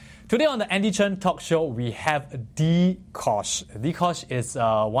Today on the Andy Chen Talk Show, we have Dee-Kosh. Dee-Kosh is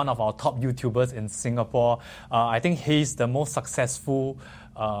one of our top YouTubers in Singapore. I think he's the most successful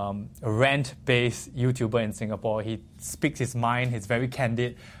rant-based YouTuber in Singapore. He speaks his mind. He's very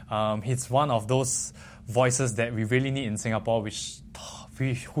candid. He's one of those voices that we really need in Singapore,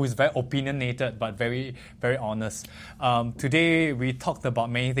 who is very opinionated but very, very honest. Today, we talked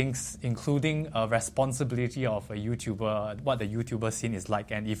about many things, including responsibility of a YouTuber, what the YouTuber scene is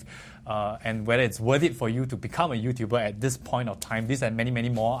like, and whether it's worth it for you to become a YouTuber at this point of time. This and many, many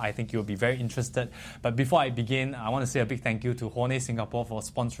more. I think you'll be very interested. But before I begin, I want to say a big thank you to Hone Singapore for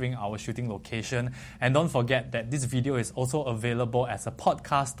sponsoring our shooting location. And don't forget that this video is also available as a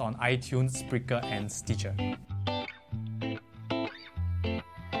podcast on iTunes, Spreaker, and Stitcher.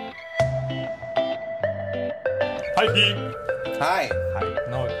 Hi, Dee. Hi. Hi.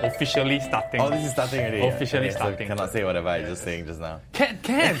 No, officially starting. Oh, this is starting already. Officially starting. So cannot say whatever I just saying just now. Can.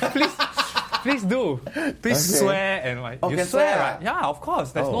 Please do. Please swear and like. You can swear, swear, right? Yeah, of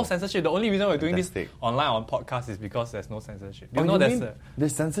course. There's no censorship. The only reason we're doing this online on podcast is because there's no censorship. Do you know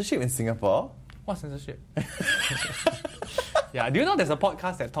there's censorship in Singapore? What censorship? Yeah. Do you know there's a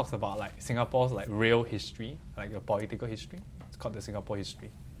podcast that talks about like Singapore's like real history, like the political history? It's called the Singapore History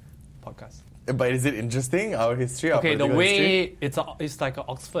Podcast. But is it interesting, our history? Okay, the way history? it's like a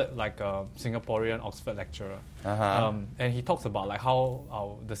Oxford, like a Singaporean Oxford lecturer, and he talks about like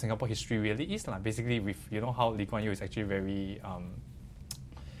how the Singapore history really is. Like basically, with how Lee Kuan Yew is actually very,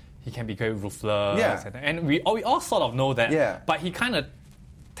 he can be very ruthless, and we all sort of know that. Yeah. But he kind of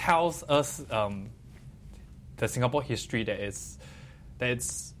tells us the Singapore history that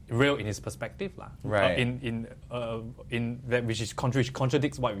it's real in his perspective, right? In that which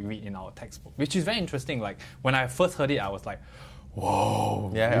contradicts what we read in our textbook, which is very interesting. Like when I first heard it, I was like,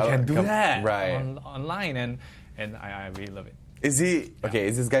 "Whoa, you can do that online," and I really love it. Is he okay?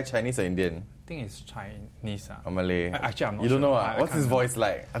 Is this guy Chinese or Indian? I think it's Chinese. Or Malay? Actually, I'm not You sure. don't know? What's his voice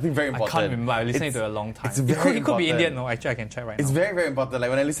like? I think very important. I can't remember. I listened to it a long time. It's very it could be important. Indian. No, actually, I can check right now. It's very, very important. Like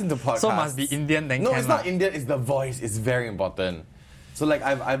when I listen to podcasts, so must be Indian. Then no, it's not Indian. It's the voice. It's very important. So like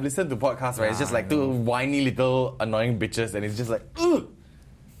I've listened to podcasts where it's just like two whiny little annoying bitches, and it's just like, ugh,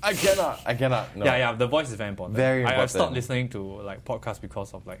 I cannot. No. Yeah. The voice is very important. Very important. I stopped listening to like podcasts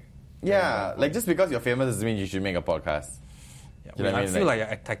because of like. Yeah, like just because you're famous doesn't mean you should make a podcast. Yeah, you know I feel like you're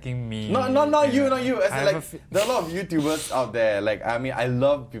attacking me. Not you. As in, like there are a lot of YouTubers out there. Like I mean, I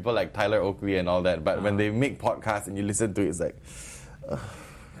love people like Tyler Oakley and all that. But when they make podcasts and you listen to it, it's like.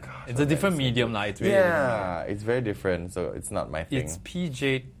 It's a different medium, like it's really it's very different. So it's not my thing. It's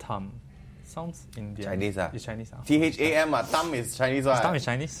PJ Tam. Sounds Indian. Chinese, It's Chinese. THAM, Tam is Chinese. Tam is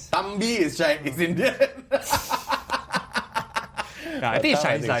Chinese. Tambi is Indian. I think it's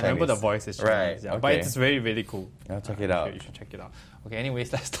Chinese. I remember the voice is Chinese. Right. Yeah. But it's very, very cool. I'll check it out. You should check it out. Okay,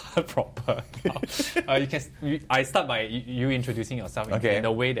 anyways, let's start proper. I start by you introducing yourself in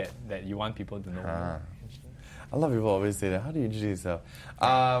the way that you want people to know. A lot of people always say that. How do you introduce yourself?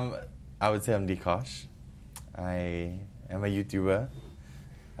 I would say I'm Dee-Kosh. I am a YouTuber,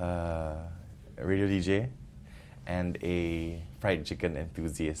 a radio DJ, and a fried chicken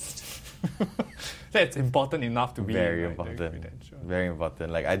enthusiast. That's important enough to be very important. Very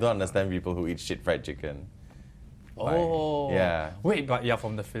important. Like I don't understand people who eat shit fried chicken. Oh, yeah. Wait, but you're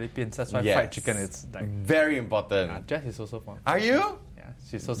from the Philippines. That's why fried chicken is like very important. Jess is also from. Are you? Yeah,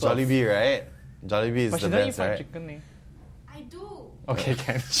 she's also Jollibee, right? Jollibee is but the best, right? But she doesn't eat fried chicken, eh? I do.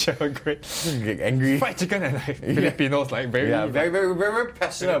 Okay, sure, great. Get angry. Fried chicken and like Filipinos like very very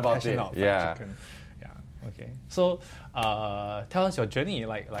passionate about it. Yeah. Okay. So, tell us your journey.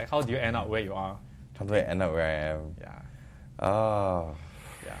 Like how do you end up where you are? How do I end up where I am? Yeah. Oh.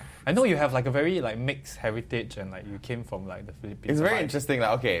 Yeah. I know you have like a very like mixed heritage and like you came from like the Philippines. It's very interesting.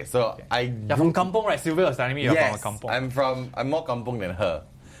 Like okay, so you're from Kampong, right? Sylvia was telling me you're from a Kampong. I'm more Kampong than her.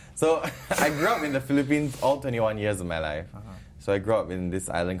 So I grew up in the Philippines all 21 years of my life. So I grew up in this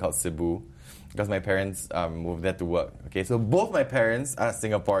island called Cebu because my parents moved there to work. Okay, so both my parents are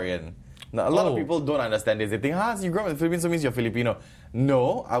Singaporean. Now, a lot of people don't understand this. They think, so you grew up in the Philippines, so means you're Filipino.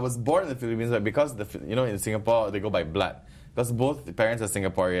 No, I was born in the Philippines, but because in Singapore they go by blood. Because both parents are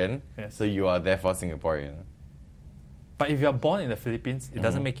Singaporean, so you are therefore Singaporean. But if you are born in the Philippines, it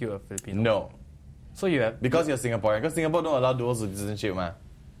doesn't make you a Filipino. No. So you have because you're Singaporean. Because Singapore don't allow dual citizenship, ma.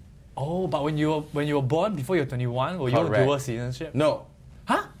 Oh, but when you were born before you're 21, were you dual citizenship? No.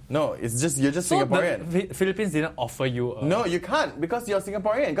 Huh? No, you're just Singaporean. The Philippines didn't offer you No, you can't because you're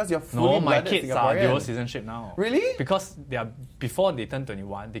Singaporean, because you're fully No, my blooded kids Singaporean. are dual citizenship now. Really? Because before they turn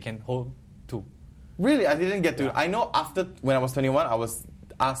 21, they can hold two. Really? I didn't get to. I know after when I was 21, I was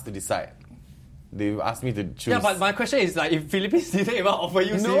asked to decide. They asked me to choose. Yeah, but my question is like, if Philippines didn't even offer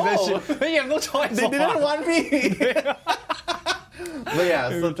you No. citizenship, then you have no choice. They didn't want me. But yeah,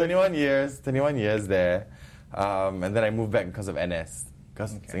 so 21 years there. And then I moved back because of NS.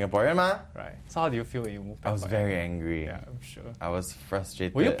 Because Singaporean ma. Right. So how do you feel when you moved back? I was very angry. Yeah, I'm sure. I was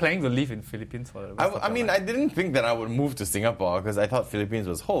frustrated. Were you planning to live in Philippines for the rest of I your mean, life? I didn't think that I would move to Singapore because I thought Philippines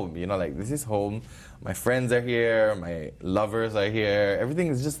was home. You know, like, this is home. My friends are here. My lovers are here. Everything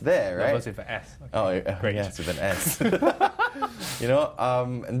is just there, right? Lovers with an S. Okay. Oh, Great. yes, with an S. You know,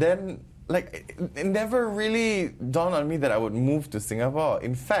 and then, like, it never really dawned on me that I would move to Singapore.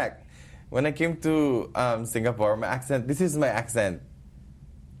 In fact, when I came to Singapore, my accent, this is my accent.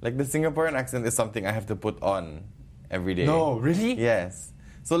 Like, the Singaporean accent is something I have to put on every day. No, really? Yes.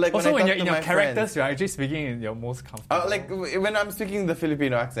 So, like, Also, when I when talk you're in to your my characters, friends, you're actually speaking in your most comfortable. like, when I'm speaking the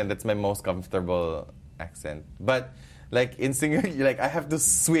Filipino accent, that's my most comfortable accent. But, like, in Singapore, like, I have to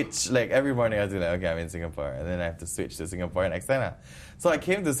switch. Like, every morning I was like, okay, I'm in Singapore. And then I have to switch to Singaporean accent. So I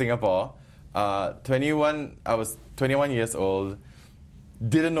came to Singapore, I was 21 years old,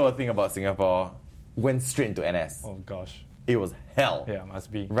 didn't know a thing about Singapore, went straight into NS. Oh, gosh. It was hell. Yeah,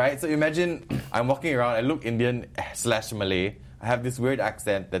 must be. Right? So imagine I'm walking around, I look Indian/Malay. I have this weird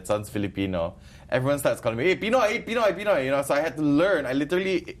accent that sounds Filipino. Everyone starts calling me, hey, Pinoy, Pinoy, Pinoy. You know, so I had to learn. I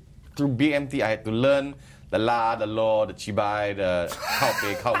literally, through BMT, I had to learn the la, the lo, the chibai, the kao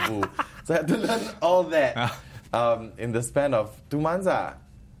pe, kao bu. So I had to learn all that in the span of 2 months.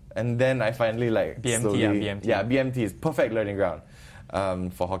 And then I finally, like, BMT, slowly... BMT. Yeah, BMT is perfect learning ground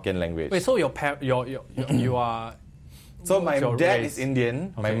for Hokkien language. Wait, so you are... So what's my your dad race? is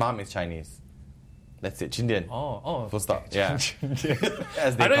Indian, my Okay. mom is Chinese. That's it, Chindian. Oh. Full stop. Yeah.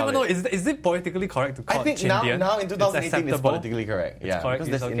 As they I don't call even know, it. is it politically correct to call I think it Chindian? now in 2018 it's acceptable? politically correct. Yeah, Correct,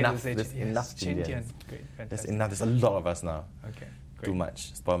 because it's there's okay enough. to say There's yes, enough Chindian. Chindians. Great, There's fantastic. enough. There's a lot of us now. Okay, great. Too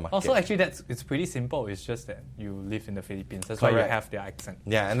much. Spoil market. Also, actually, it's pretty simple. It's just that you live in the Philippines. That's why you Correct. have their accent.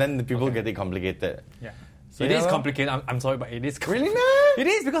 Yeah, and then the people Okay. get it complicated. Yeah. So It yeah, is well. complicated. I'm sorry, but it is Really, complicated. man? It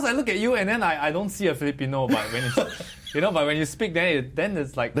is because I look at you and then I don't see a Filipino, but when it's, but when you speak, then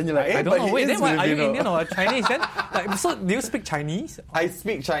it's like, Then you're like, I hey, don't but know. he Wait, is then what, are you Filipino. Indian or Chinese? Then so do you speak Chinese? I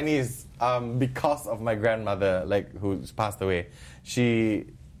speak Chinese because of my grandmother, like, who's passed away. She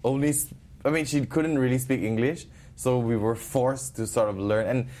she couldn't really speak English, so we were forced to sort of learn.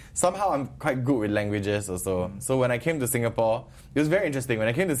 And somehow I'm quite good with languages also. So when I came to Singapore, it was very interesting. When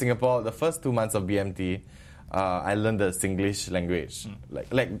I came to Singapore, the first 2 months of BMT, I learned the Singlish language, like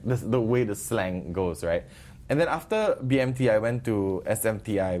the way the slang goes, right? And then after BMT, I went to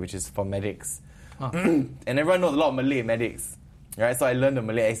SMTI, which is for medics. And everyone knows a lot of Malay medics, right? So I learned the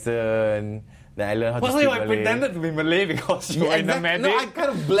Malay accent. Then I learned how to Well, speak I Malay. pretended to be Malay because you were in the exactly. medic. No, I kind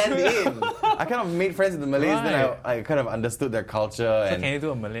of blend in. I kind of made friends with the Malays. Then Right. I kind of understood their culture. So And can you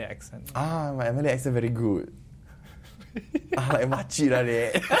do a Malay accent? my Malay accent very good. Like makcik lah,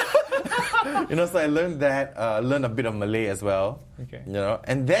 dek. You know, so I learned that. Learned a bit of Malay as well. Okay. You know,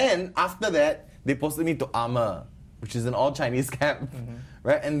 and then after that, they posted me to Armour, which is an all Chinese camp,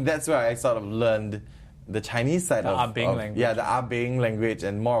 right? And that's where I sort of learned the Chinese side The of Ah-Beng language. Yeah, the Ah-Beng language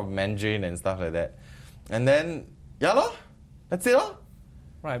and more of Mandarin and stuff like that. And then, yeah, lor, that's it, lor.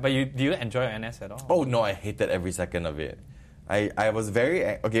 Right, but do you enjoy NS at all? Oh no, I hated every second of it. I was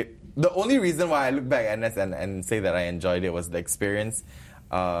very okay. The only reason why I look back at NS and say that I enjoyed it was the experience,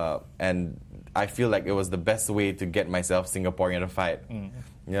 and I feel like it was the best way to get myself Singaporeanified. You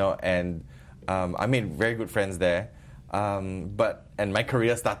know, and I made very good friends there. And my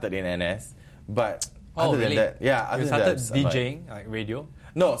career started in NS. But Oh, other really? than that, yeah, other You than that, started I'm like- DJing, like radio?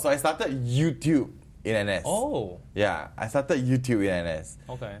 No, so I started YouTube in NS. Oh, Yeah, I started YouTube in NS.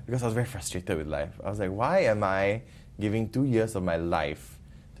 okay. Because I was very frustrated with life. I was like, why am I giving 2 years of my life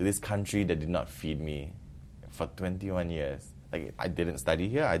to this country that did not feed me for 21 years? Like, I didn't study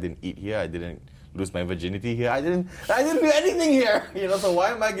here, I didn't eat here, I didn't lose my virginity here, I didn't do anything here. You know, so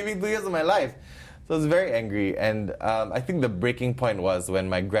why am I giving 2 years of my life? So I was very angry, and I think the breaking point was when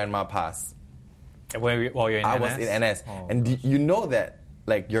my grandma passed. While you're in I NS? was in NS, Oh, and you know that,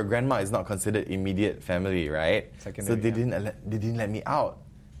 like, your grandma is not considered immediate family, right? Secondary, So they yeah. didn't let me out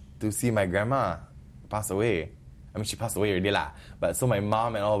to see my grandma pass away. I mean, she passed away already lah. But so my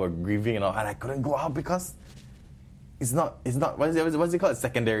mom and all were grieving and all, and I couldn't go out because it's not what's it called?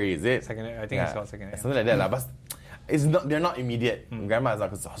 Secondary, is it? Secondary, I think it's called secondary. Something like that lah. But it's not. They're not immediate. Grandma is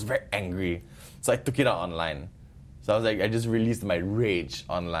not. So I was very angry. So I took it out online. So I was like, I just released my rage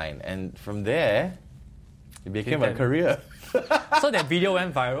online, and from there, it became a Then- career. So that video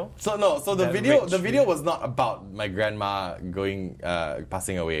went viral? So the That video rage was not about my grandma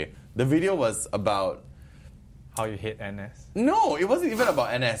passing away. The video was about How you hate NS? No, it wasn't even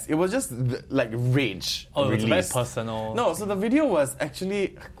about NS. It was just like rage. Oh, it was very released. personal. No, so the video was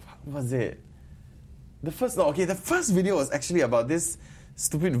actually, what was it? The first video was actually about this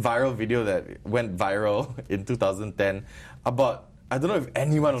stupid viral video that went viral in 2010 about, I don't know if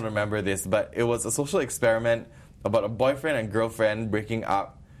anyone will remember this, but it was a social experiment about a boyfriend and girlfriend breaking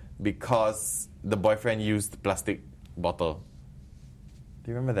up because the boyfriend used plastic bottle.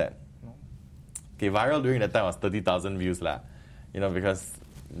 Do you remember that? No. Okay, viral during that time was 30,000 views lah. Because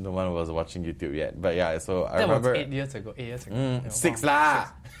no one was watching YouTube yet. But yeah, so I remember... That was 8 years ago. 8 years ago. Six lah!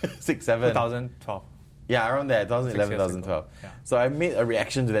 6, 7. 2012. Yeah, around there, 2011, 6 years 2012. ago. Yeah. So I made a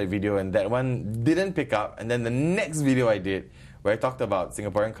reaction to that video, and that one didn't pick up. And then the next video I did, where I talked about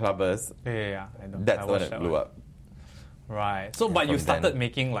Singaporean clubbers, Yeah. I know. that's I the one watched that blew up. Right. So, but you from started then.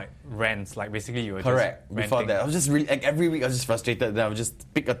 making like rants, like basically you were Correct. just Before ranting. that, I was just really, like every week I was just frustrated. Then I would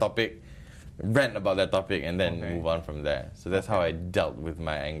just pick a topic, rant about that topic, and then Okay. move on from there. So that's how I dealt with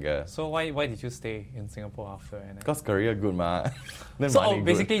my anger. So why did you stay in Singapore after NS? Because career good, ma. Then So money good.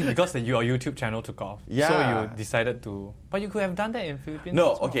 basically because your YouTube channel took off. Yeah. So you decided to, but you could have done that in Philippines.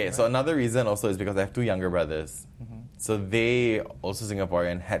 No, as well, okay. right? So another reason also is because I have 2 younger brothers. So they, also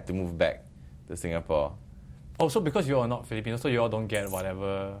Singaporean, had to move back to Singapore. Also because you are not Filipino, so you all don't get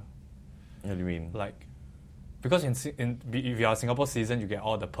whatever What do you mean? like. Because if you are a Singapore citizen, you get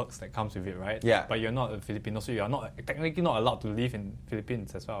all the perks that comes with it, right? Yeah. But you're not a Filipino, so you are not technically not allowed to live in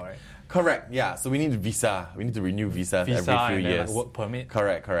Philippines as well, right? Correct, yeah. So we need a visa. We need to renew visas Visa every few and then, years. like, work permit.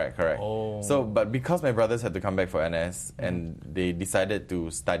 Correct. Oh. So, but because my brothers had to come back for NS and they decided to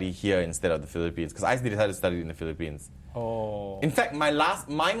study here instead of the Philippines, because I decided to study in the Philippines. Oh. In fact,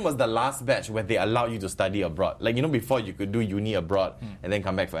 mine was the last batch where they allowed you to study abroad. Like, before you could do uni abroad and then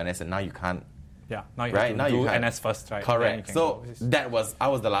come back for NS, and now you can't. Yeah. Now you Right? have Now to you do can't. NS first, right? Correct. Then you So can go. I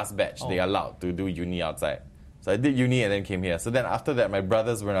was the last batch they Oh. allowed to do uni outside. So I did uni and then came here. So then after that, my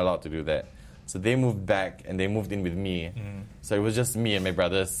brothers weren't allowed to do that. So they moved back and they moved in with me. So it was just me and my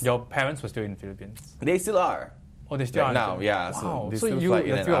brothers. Your parents were still in Philippines. They still are. Oh, they still Right are now, in yeah. Philippines. So Wow. they So still you, fly in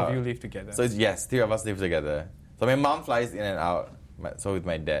the and three out. of you live together. So yes, 3 of us live together. So my mom flies in and out. So with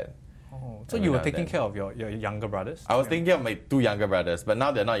my dad. Oh, so Every you were now and taking then. care of your younger brothers? I was thinking of my 2 younger brothers, but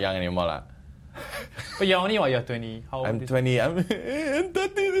now they're not young anymore lah. But you're only what? You're 20. How old I'm is 20. I'm 30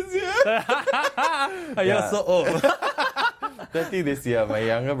 this year. You're Yeah. so old. 30 this year. My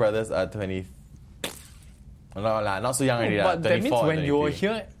younger brothers are 20. No, not so young already. lah. But that means 24, when you were 23.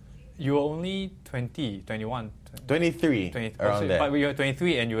 here, you were only 20, 21. 23, 20, around there. But you were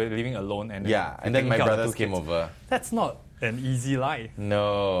 23 and you were living alone. And Yeah, and then taking my care of brothers 2 came kids. over. That's not an easy life.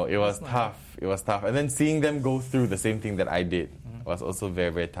 No, it was tough. It was tough. And then seeing them go through the same thing that I did was also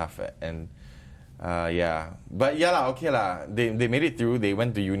very, very tough. And yeah. But yeah, lah, okay. Lah. They made it through. They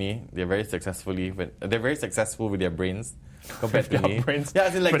went to uni. They're very successful with their brains compared to Their me. brains, Yeah,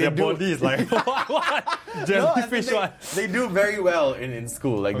 as in, like, but they their do, body is like, what? No, Jellyfish as in, one. they do very well in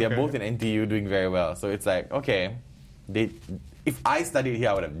school. Like, they're Okay. both in NTU doing very well. So it's like, okay, if I studied here,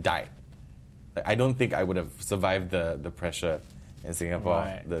 I would have died. Like, I don't think I would have survived the pressure in Singapore,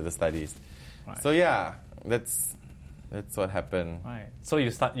 Right. the studies. Right. So yeah, that's what happened. Right. So you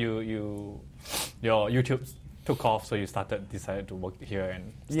your YouTube took off, so you decided to work here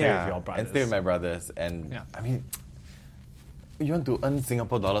and stay with your brothers. and stay with my brothers. And Yeah. I mean, you want to earn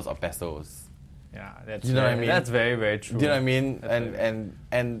Singapore dollars or pesos? Yeah, that's Do you know what I mean? That's very, very true. Do you know what I mean? That's very-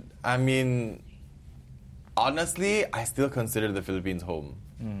 And I mean, honestly, I still consider the Philippines home.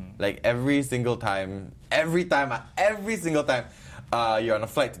 Like every single time you're on a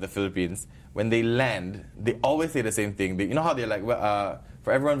flight to the Philippines, when they land, they always say the same thing. You know how they're like,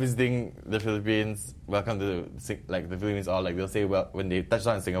 for everyone visiting the Philippines, welcome to like the Philippines. Or like they'll say, well, when they touch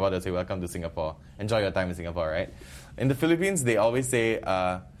down in Singapore, they'll say, welcome to Singapore. Enjoy your time in Singapore, right? In the Philippines, they always say,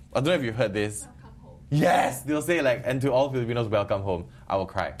 I don't know if you've heard this. Yes, they'll say like, and to all Filipinos, welcome home. I will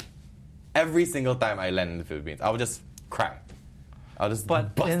cry. Every single time I land in the Philippines, I will just cry. I'll just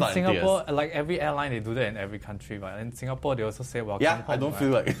But bust in out in Singapore, tears. like every airline, they do that in every country. But in Singapore, they also say welcome Yeah, home. I don't right? feel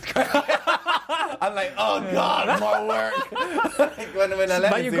like I'm like, oh God, more work. Like when I land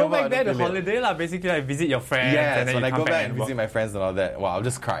But in you Singapore, go I back there don't to feel it. holiday, like, basically like visit your friends. Yes, and then when you I come go back back and work. visit my friends and all that, wow, I'll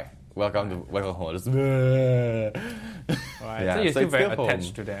just cry. Welcome home. I'll just Right. Yeah, So you're so still it's very still home.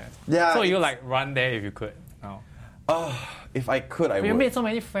 attached to that. Yeah, So you it's- like run there if you could. No. Oh, if I could, I You would. made so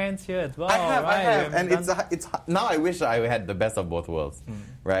many friends here as well. I have, right? and You it's now. I wish I had the best of both worlds,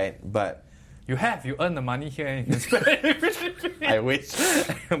 right? But you earn the money here and you can spend it. I wish.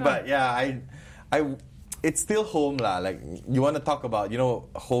 But yeah, it's still home lah. Like you want to talk about,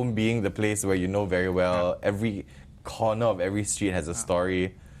 home being the place where you know very well. Every corner of every street has a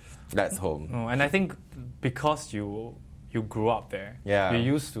story. That's home. No, and I think because you grew up there, Yeah.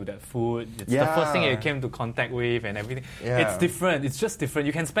 you're used to that food. It's the Yeah. first thing you came to contact with and everything. Yeah. It's different. It's just different.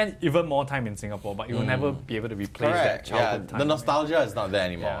 You can spend even more time in Singapore, but you will never be able to replace that Correct. Yeah, childhood time. the nostalgia is not there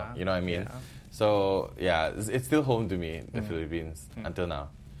anymore. Yeah. You know what I mean? Yeah. So yeah, it's still home to me, the Philippines, until now.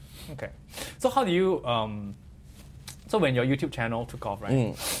 Okay. So how do you so when your YouTube channel took off,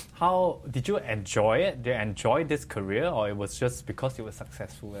 right? How did you enjoy it? Did you enjoy this career, or it was just because you were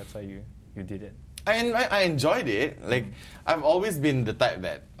successful that's why you did it? I enjoyed it. Like I've always been the type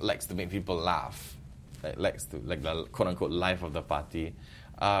that likes to make people laugh, likes to like the quote unquote life of the party.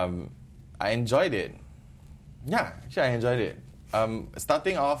 I enjoyed it. Yeah, actually I enjoyed it.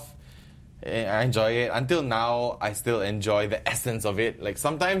 Starting off, I enjoy it. Until now, I still enjoy the essence of it. Like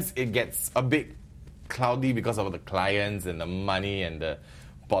sometimes it gets a bit cloudy because of the clients and the money and the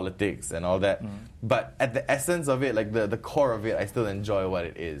politics and all that. But at the essence of it, like the core of it, I still enjoy what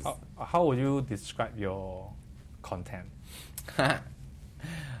it is. How would you describe your content?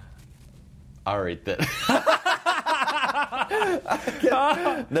 R-rated. That's You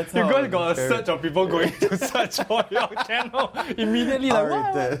how guys I got a describe search of people going to search for your channel immediately. Like,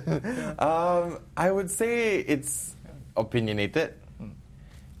 what? R-rated. I would say it's opinionated.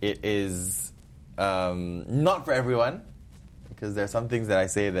 It is not for everyone, because there are some things that I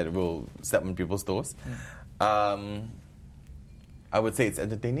say that will step on people's toes. I would say it's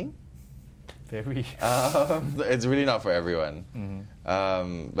entertaining. Very. It's really not for everyone.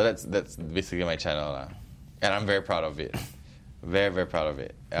 But that's basically my channel now. And I'm very proud of it. Very, very proud of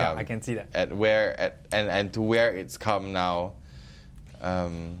it. Yeah, I can see that. And to where it's come now.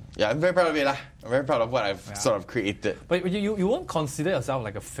 Yeah, I'm very proud of it. I'm very proud of what I've sort of created. But you won't consider yourself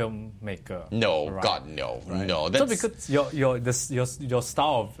like a filmmaker. No, right? God, no. Right? No. So That's, because your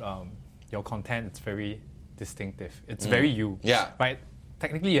style of your content is very distinctive. It's very you. Yeah. Right?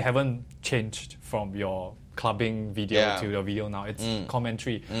 Technically, you haven't changed from your clubbing video Yeah. to your video now. It's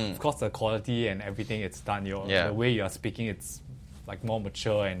commentary. Of course, the quality and everything it's done. The way you are speaking, it's like more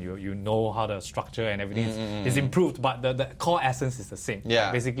mature, and you know how the structure and everything is improved. But the core essence is the same.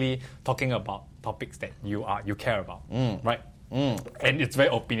 Yeah. Basically, talking about topics that you care about, right? And it's very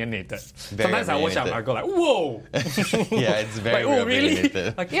opinionated. Sometimes I watch it, I go like, whoa! yeah, it's very, like, very oh, really?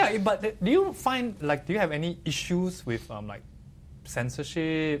 opinionated. Like, yeah, but do you find, like, do you have any issues with like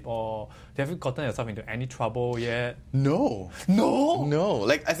censorship, or have you gotten yourself into any trouble yet? No. No. No.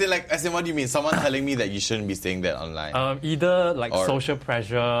 Like I said, what do you mean? Someone telling me that you shouldn't be saying that online? Either like Or- social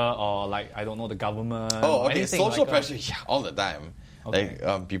pressure, or like, I don't know, the government. Oh, or okay. anything Social like, pressure, yeah, all the time. Okay.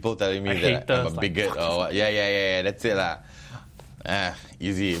 Like people telling me Like that I'm a haters, like, bigot or what. Yeah. That's it lah.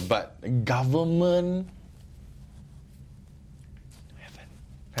 Easy. But government,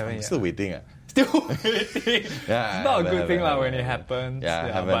 haven't I'm yet. still waiting. Still waiting. Yeah, It's not a good haven't, thing lah when it haven't. happens.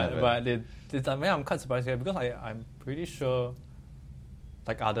 Yeah, haven't. but I mean, I'm quite surprised here because I'm pretty sure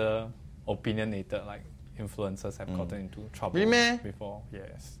like other opinionated like influencers have gotten into trouble Really, meh? before.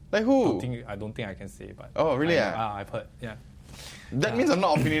 Yes. Like who? I don't think I can say, but Oh, really, I've heard. Yeah. That means I'm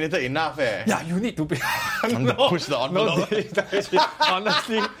not opinionated enough, eh? Yeah, you need to be. I'm to push the envelope.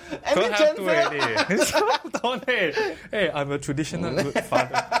 Honestly, don't have to already. Hey, I'm a traditional good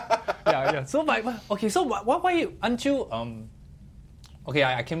father. Yeah. So, so why aren't you? Okay,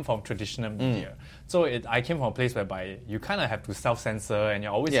 I came from traditional media, so I came from a place whereby you kind of have to self-censor, and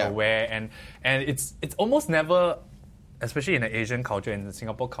you're always aware, and it's almost never, especially in the Asian culture and the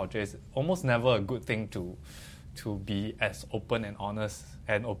Singapore culture, it's almost never a good thing to be as open and honest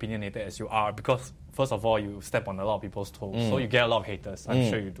and opinionated as you are, because first of all, you step on a lot of people's toes, so you get a lot of haters. I'm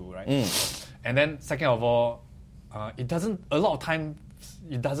sure you do, right? And then second of all, it doesn't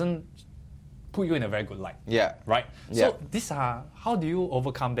put you in a very good light. Yeah. Right? Yeah. So how do you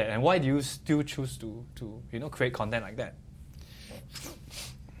overcome that, and why do you still choose to create content like that?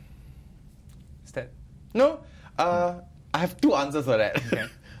 Is that No, I have two answers for that. Okay.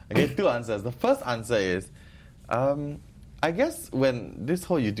 Okay, two answers. The first answer is, I guess when this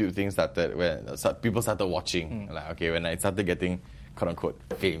whole YouTube thing started, when people started watching, like when I started getting quote unquote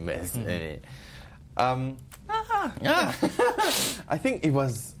famous, I think it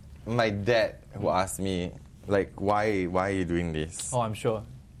was my dad who asked me, like, why are you doing this? Oh, I'm sure.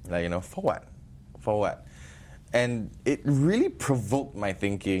 Like, for what? For what? And it really provoked my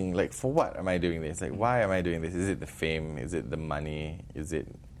thinking, like, for what am I doing this? Like, why am I doing this? Is it the fame? Is it the money? Is it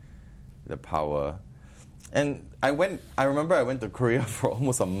the power? And I remember I went to Korea for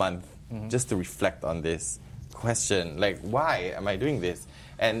almost a month just to reflect on this question. Like, why am I doing this?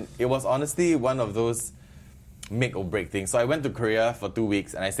 And it was honestly one of those make or break things. So I went to Korea for 2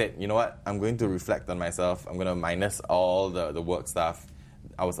 weeks and I said, you know what? I'm going to reflect on myself. I'm going to minus all the work stuff.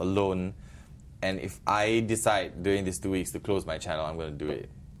 I was alone. And if I decide during these 2 weeks to close my channel, I'm going to do it.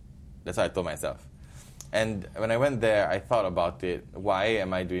 That's what I told myself. And when I went there, I thought about it. Why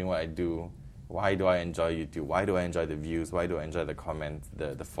am I doing what I do? Why do I enjoy YouTube? Why do I enjoy the views? Why do I enjoy the comments,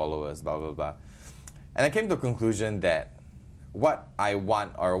 the followers, blah, blah, blah. And I came to a conclusion that what I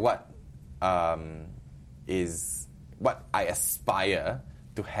want, or what I aspire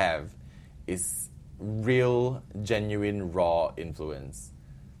to have, is real, genuine, raw influence.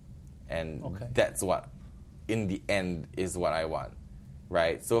 And that's what, in the end, is what I want,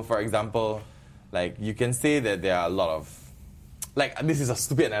 right? So, for example, like, you can say that there are a lot of, like, this is a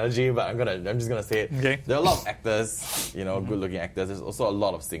stupid analogy, but I'm just gonna say it. Okay. There are a lot of actors, good-looking actors. There's also a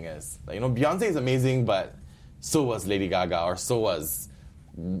lot of singers. Like, Beyonce is amazing, but so was Lady Gaga, or so was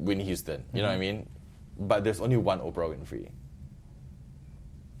Whitney Houston. You know what I mean? But there's only one Oprah Winfrey.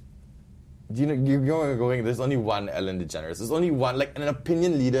 Do you know where I'm going? There's only one Ellen DeGeneres. There's only one, like, an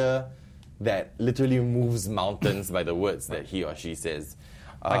opinion leader that literally moves mountains by the words that he or she says.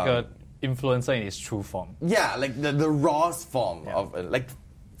 Like a influencer in its true form. Yeah, like the rawest form of, like,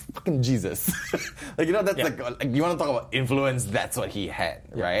 fucking Jesus. Like, that's like, you want to talk about influence, that's what he had,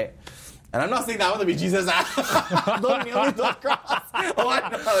 right? And I'm not saying that I want to be Jesus. Don't kneel me to the cross.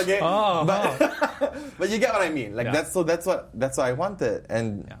 Okay? But you get what I mean. Like, that's what I wanted.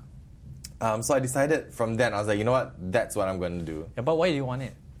 And so I decided from then, I was like, you know what? That's what I'm going to do. Yeah, but why do you want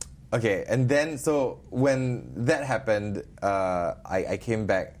it? Okay, and then, so when that happened, I came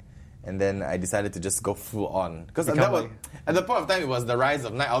back, and then I decided to just go full on. Because at the point of time, it was the rise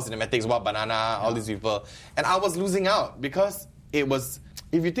of Night Owl Cinematics, Wild Banana, all these people. And I was losing out because it was,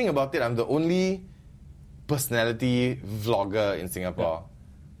 if you think about it, I'm the only personality vlogger in Singapore.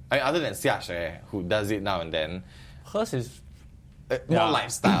 I mean, other than Xiaxue, who does it now and then. Hers is more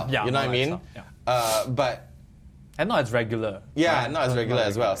lifestyle, you know what I mean? But... And not as regular. Yeah, right? not as regular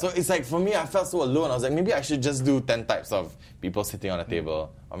as well. So it's like, for me, I felt so alone. I was like, maybe I should just do 10 types of people sitting on a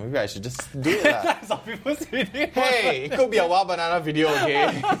table. Or maybe I should just do it. 10 types of people sitting. Hey, it could be a Wild Banana video,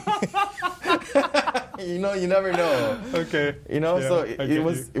 okay? You never know. Okay. So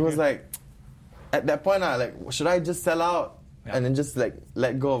it was like, at that point, like, should I just sell out and then just, like,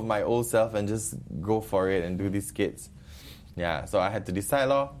 let go of my old self and just go for it and do these skits? Yeah, so I had to decide,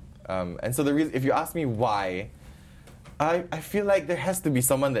 and so the reason, if you ask me why, I feel like there has to be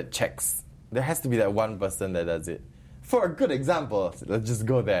someone that checks. There has to be that one person that does it. For a good example, let's just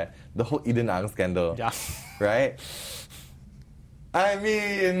go there. The whole Eden Ang scandal. Yeah. Right? I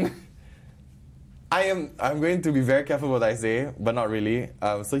mean, I'm going to be very careful what I say, but not really.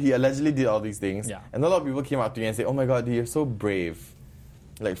 So he allegedly did all these things. Yeah. And a lot of people came up to me and said, oh my God, dude, you're so brave,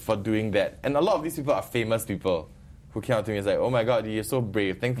 like, for doing that. And a lot of these people are famous people who came up to me and said, oh my God, dude, you're so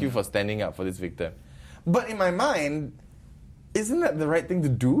brave. Thank you for standing up for this victim. But in my mind, isn't that the right thing to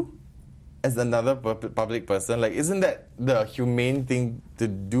do as another public person? Like, isn't that the humane thing to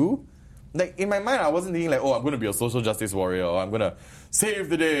do? Like, in my mind, I wasn't thinking like, oh, I'm going to be a social justice warrior, or I'm going to save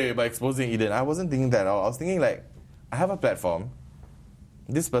the day by exposing Eden. I wasn't thinking that at all. I was thinking like, I have a platform.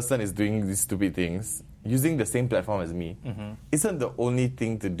 This person is doing these stupid things, using the same platform as me. Isn't the only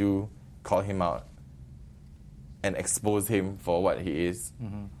thing to do call him out and expose him for what he is?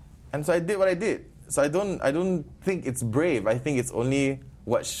 And so I did what I did. So I don't think it's brave. I think it's only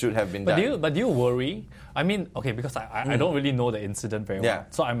what should have been done. But do you worry? I mean, okay, because I don't really know the incident very well.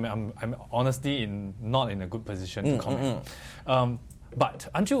 So I'm honestly not in a good position to comment. But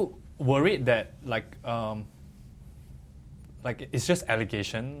aren't you worried that like it's just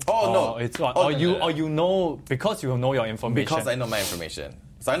allegation? Oh no! It's what? Or you know because you know your information. Because I know my information.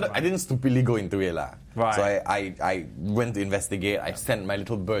 So I didn't stupidly go into it lah. Right. So I went to investigate. I sent my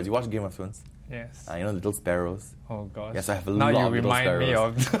little birds. You watch Game of Thrones? Yes. Little sparrows. Oh gosh. Yes, I have a now lot of little sparrows. Now you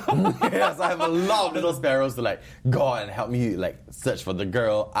remind me of... Yes, I have a lot of little sparrows to like go and help me like search for the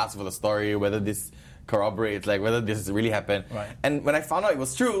girl, ask for the story, whether this corroborates, like whether this really happened. Right. And when I found out it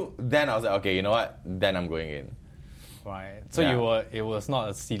was true, then I was like, okay, you know what? Then I'm going in. Right. So it was not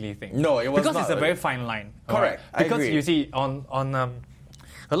a silly thing. No, it was because not. Because it's a very fine line. Correct. Right? Because I agree. You see, on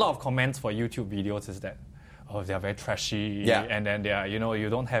a lot of comments for YouTube videos is that, oh, they're very trashy, and then they are, you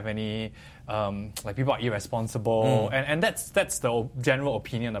don't have any, like people are irresponsible, and that's the general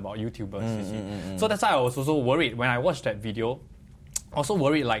opinion about YouTubers. You see. So that's why I was also worried when I watched that video. Also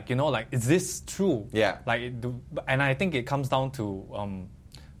worried, like is this true? Yeah. And I think it comes down to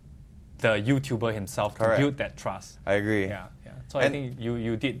the YouTuber himself to build that trust. I agree. Yeah. So I think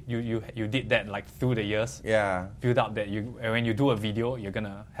you did that like through the years. Yeah. Build up that when you do a video, you're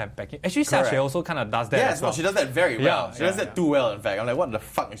gonna have backing. Actually, Xiaxue also kind of does that. Yes, as well. She does that very well. She does that too well. In fact, I'm like, what the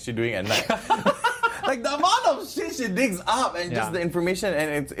fuck is she doing at night? Like the amount of shit she digs up and just Yeah. the information,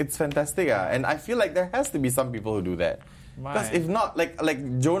 and it's fantastic. And I feel like there has to be some people who do that. Because Right. if not, like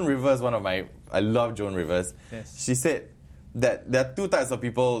Joan Rivers, I love Joan Rivers. Yes. She said that there are two types of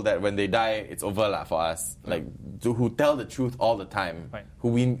people that when they die, it's over lah for us. Like who tell the truth all the time, Right. who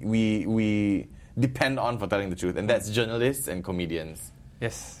we depend on for telling the truth, and that's journalists and comedians.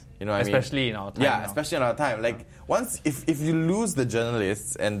 Yes. You know what I mean? Especially in our time Yeah, now. especially in our time. Like once, if you lose the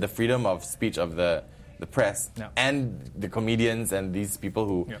journalists and the freedom of speech of the press Yeah. and the comedians and these people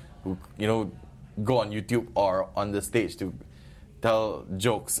who go on YouTube or on the stage to tell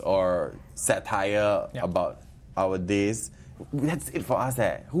jokes or satire Yeah. about our days, that's it for us.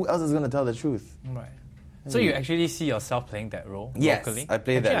 Who else is going to tell the truth? Right. So you actually see yourself playing that role Yes, locally? I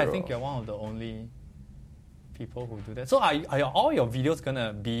play actually, that I role. think you're one of the only people who do that. So are all your videos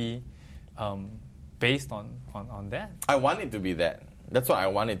gonna be based on that? I want it to be that. That's what I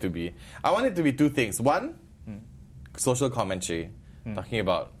want it to be. I want it to be two things. One, social commentary, talking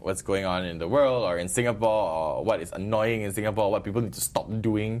about what's going on in the world or in Singapore or what is annoying in Singapore, what people need to stop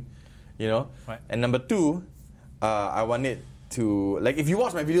doing, you know? Right. And number two, I want it to, like, if you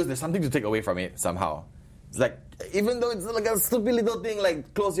watch my videos, there's something to take away from it somehow. It's like, even though it's like a stupid little thing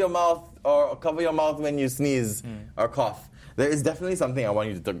like close your mouth or cover your mouth when you sneeze or cough, there is definitely something I want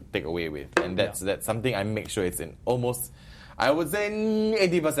you to take away with. And that's something I make sure it's in almost, I would say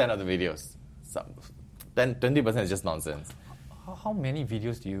 80% of the videos. Then 20% is just nonsense. How many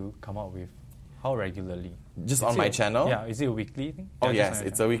videos do you come out with? How regularly? Just Is on it my a- channel? Yeah, is it a weekly thing? Oh Yeah, just yes, on your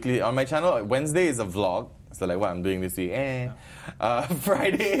it's a weekly. On my channel, Wednesday is a vlog. So like what I'm doing this week.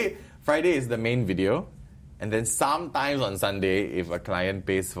 Friday is the main video. And then sometimes on Sunday, if a client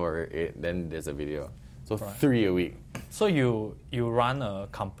pays for it, then there's a video. So 3 a week. So you run a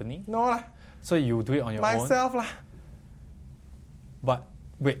company? No lah. So you do it on your own? Myself lah. But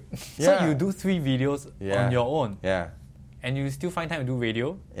wait, Yeah. so you do 3 videos Yeah. on your own, Yeah. and you still find time to do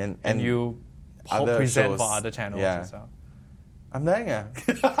radio, And you other present shows. for other channels Yeah. as well. I'm dying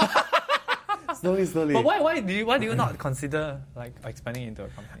slowly. But why do you not consider like expanding into a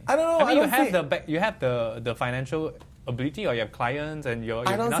company? I don't know, I mean, I you don't have think- you have the financial ability, or you have clients, and you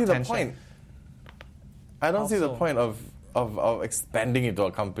I don't have see the tension. point. I don't see the Also- point of expanding into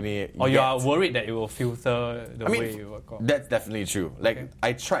a company. Or you yet. are worried that it will filter the way you work out. That's definitely true. Like,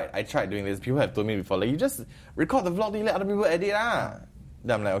 Okay. I tried doing this. People have told me before, like, you just record the vlog, then you let other people edit.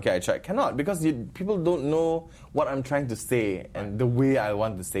 Then I'm like, okay, I tried. Cannot, because people don't know what I'm trying to say and the way I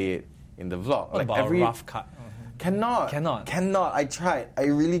want to say it in the vlog. What like about a rough cut? Cannot. I tried. I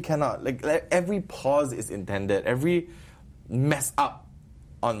really cannot. Like every pause is intended. Every mess up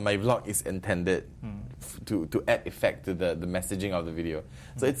on my vlog is intended to add effect to the messaging of the video.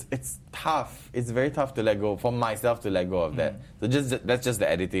 So it's tough. It's very tough to let go, for myself to let go of that. So that's just the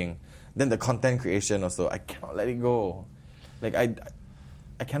editing. Then the content creation also, I cannot let it go. Like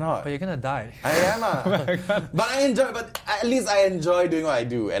I cannot. But you're gonna die. I am. But I enjoy. But at least I enjoy doing what I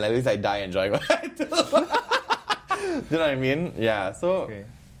do, and at least I die enjoying what I do. Do you know what I mean? Yeah. So, Okay.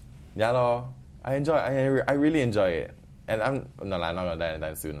 yeah, lor. I enjoy. I really enjoy it, and I'm not gonna die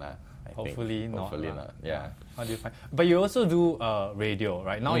anytime soon, lah. I think. Hopefully not. Hopefully lah. not. Yeah. How do you find? But you also do radio,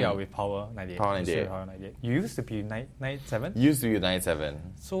 right? Now you're with Power 98. Power You stay 98. with Power 98. You used to be 97. Used to be 97.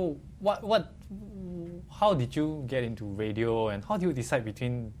 So what? How did you get into radio, and how do you decide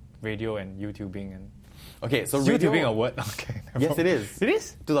between radio and YouTubing? And Okay, so is radio. YouTubing a word? Okay. Yes, it is. It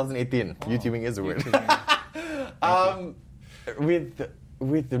is. 2018. YouTubing is a word. YouTubing.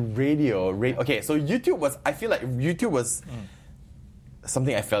 With the radio, okay, so YouTube was, I feel like YouTube was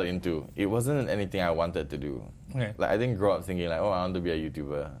something I fell into. It wasn't anything I wanted to do. Okay. Like, I didn't grow up thinking like, oh, I want to be a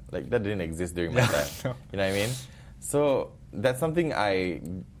YouTuber. Like, that didn't exist during my time. No. You know what I mean? So that's something I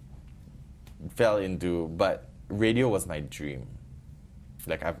fell into, but radio was my dream.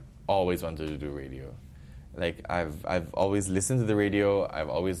 Like, I've always wanted to do radio. Like, I've always listened to the radio. I've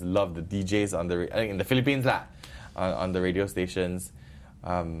always loved the DJs in the Philippines lah, on the radio stations.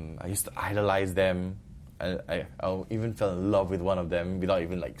 I used to idolize them. I even fell in love with one of them without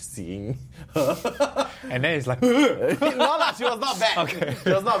even like seeing her. And then it's like, No, she was not bad. Okay. She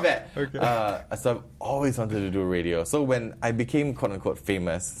was not bad. Okay. So I've always wanted to do radio. So when I became quote unquote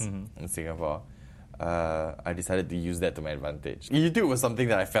famous in Singapore, I decided to use that to my advantage. YouTube was something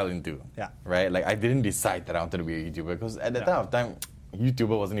that I fell into. Yeah. Right? Like, I didn't decide that I wanted to be a YouTuber, because at that time,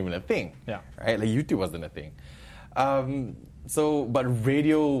 YouTuber wasn't even a thing. Yeah. Right? Like, YouTube wasn't a thing. But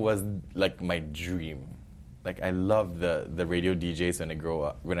radio was like my dream. Like, I loved the radio DJs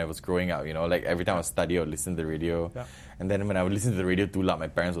when I was growing up, you know. Like, every time I would study, I would listen to the radio. Yeah. And then when I would listen to the radio too loud, my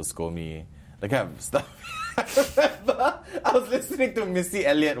parents would scold me. Like, kind of stuff. I remember I was listening to Missy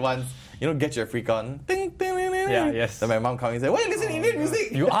Elliott once Get Your Freak On. Ding, ding, ding, ding. Yeah, yes. Then my mom comes and says, why listen to Indian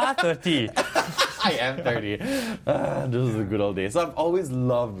music? You are 30. I am 30. This is a good old day. So I've always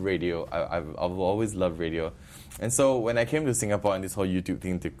loved radio. I've always loved radio. And so when I came to Singapore and this whole YouTube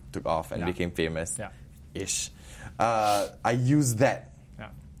thing took off and became famous, ish, I used that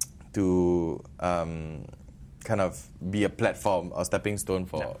to kind of be a platform or stepping stone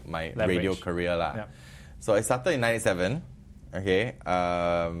for my radio career. So I started in 97. Okay.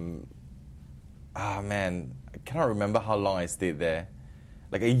 Man, I cannot remember how long I stayed there.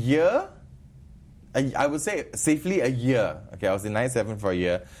 Like a year? I would say safely a year. Okay, I was in 97 for a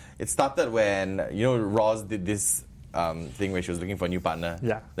year. It started when, Roz did this thing where she was looking for a new partner.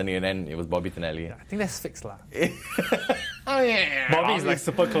 Yeah. Then it was Bobby Tinelli. Yeah, I think that's fixed lah. Yeah. Bobby is like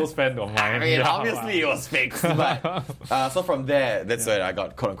super close friend of mine. Obviously it was fixed. But, so from there, that's where I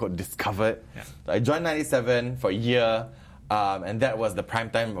got quote-unquote discovered. Yeah. So I joined 97 for a year. And that was the prime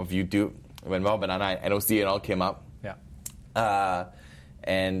time of YouTube when Wow Banana and NOC and all came up. Yeah.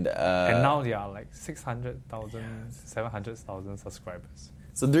 And now there are like 600,000, 700,000 subscribers.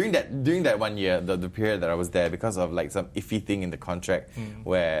 So during that 1 year, the period that I was there, because of like some iffy thing in the contract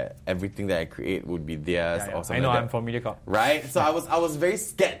where everything that I create would be theirs or something. I know, like that. I'm from MediaCorp. Right? So I was very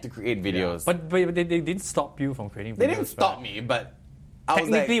scared to create videos. Yeah. But they didn't stop you from creating videos. They didn't stop me, but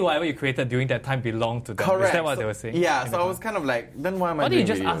technically, whatever you created during that time belonged to them. Correct. Is that what they were saying? Yeah, so I was kind of like, then why am I doing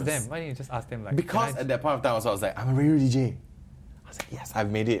videos? Why didn't you just ask them? Like, because at that point of time, I was like, I'm a radio DJ. I was like, yes, I've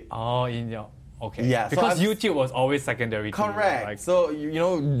made it. Oh, okay. Yeah, because YouTube was always secondary. Correct. To you,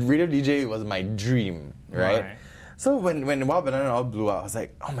 so radio DJ was my dream, right? So when Wow Banana all blew up, I was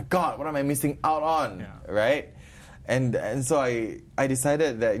like, oh my god, what am I missing out on, right? And so I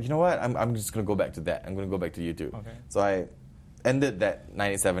decided that, you know what, I'm just gonna go back to that. I'm gonna go back to YouTube. Okay. So I ended that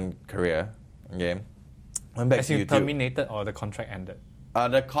 97 career. Okay. Went back to YouTube. Terminated or the contract ended?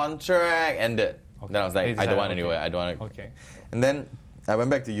 The contract ended. Okay. Then I was like, I don't want anywhere. I don't want. Okay. And then I went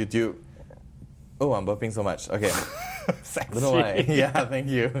back to YouTube. Oh, I'm burping so much. Okay. Sexy. I don't know why. Yeah, thank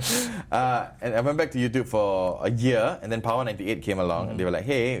you. And I went back to YouTube for a year, and then Power 98 came along, and they were like,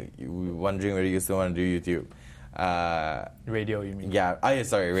 hey, you were wondering whether you still want to do YouTube. Radio, you mean? Yeah,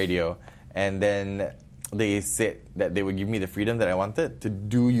 radio. And then they said that they would give me the freedom that I wanted to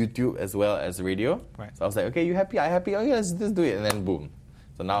do YouTube as well as radio. Right. So I was like, okay, you happy? I happy? Okay, let's just do it. And then boom.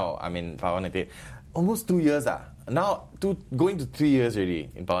 So now I'm in Power 98. Almost 2 years. Now, going to 3 years already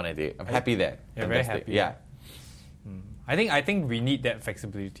in Power 98. I'm happy there. You're very happy. Yeah. I think we need that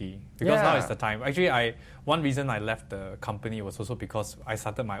flexibility because now is the time. Actually, one reason I left the company was also because I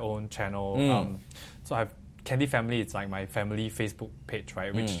started my own channel. So I've Candy Family, it's like my family Facebook page,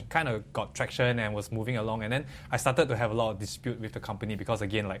 right? Which kind of got traction and was moving along. And then I started to have a lot of dispute with the company because,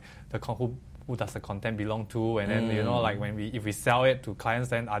 again, like who does the content belong to? And then, like if we sell it to clients,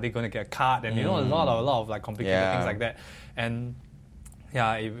 then are they going to get a cut? And, a lot of like complicated things like that. And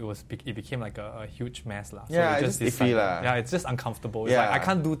it became like a huge mess. So it's just iffy. Yeah, it's just uncomfortable. It's like I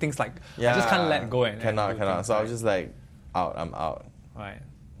can't do things like, I just can't let go. And cannot. So I was just like, I'm out. Right.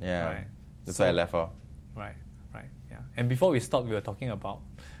 Yeah. Right. That's why I left off. Right, yeah. And before we stopped, we were talking about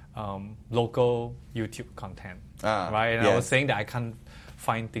local YouTube content, right? And I was saying that I can't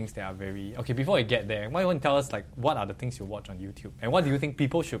find things that are very... Okay, before we get there, why don't you tell us, like, what are the things you watch on YouTube? And what do you think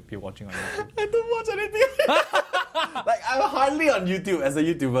people should be watching on YouTube? I don't watch anything. Like, I'm hardly on YouTube as a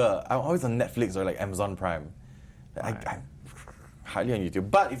YouTuber. I'm always on Netflix or, like, Amazon Prime. Right. I'm hardly on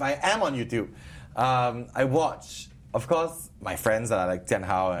YouTube. But if I am on YouTube, I watch... Of course, my friends that are like Tian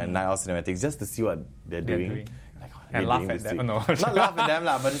Hao and Night Owl Cinematics, just to see what they're doing. Like, and laugh at them. No. Not laugh at them,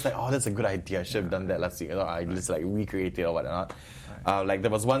 but it's like, oh, that's a good idea. I should have done that last week. I just like recreate it or whatnot. Right. Like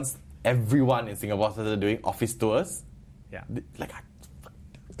there was once everyone in Singapore started doing office tours. Yeah. Like,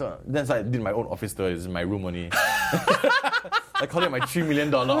 then so I did my own office tour. It's in my room only. I called it my $3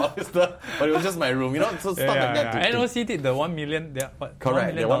 million office tour, but it was just my room. So stuff like that. And also did the $1 million.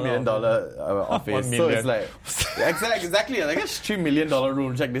 Correct, the $1 million office. So it's like exactly. Like it's $3 million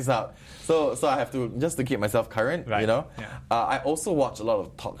room. Check this out. So I have to just to keep myself current. Right. Yeah. I also watch a lot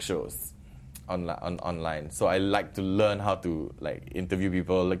of talk shows online. So I like to learn how to like interview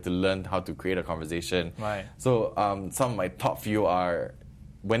people. Like to learn how to create a conversation. Right. So some of my top few are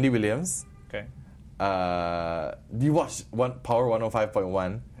Wendy Williams. Okay. Do you watch Power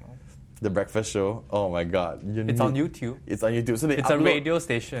 105.1? The Breakfast Show? Oh my god. It's on YouTube. It's on YouTube. So it's a radio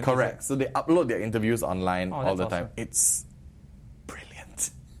station. Correct. So they upload their interviews online all the time. Awesome. It's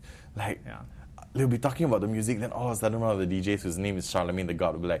brilliant. Like, they'll be talking about the music, then all of a sudden one of the DJs whose name is Charlemagne the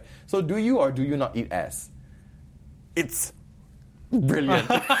God will be like, so do you or do you not eat ass? It's brilliant.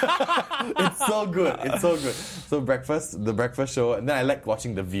 It's so good. So The Breakfast Show, and then I like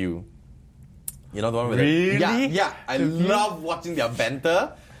watching The View. You know the one with Really? Yeah. I love watching their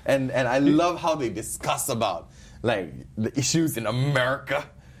banter, and I love how they discuss about like the issues in America,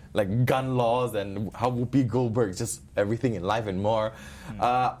 like gun laws and how Whoopi Goldberg just everything in life and more.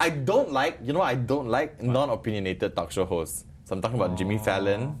 I don't like non-opinionated talk show hosts. So I'm talking about Jimmy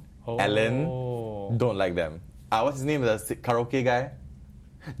Fallon, Ellen. Don't like them. What's his name? The karaoke guy,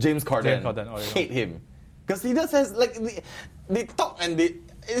 James Corden. Hate him because he just has like they talk and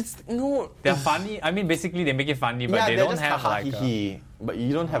they're funny. I mean, basically they make it funny, but they they're don't just have like. But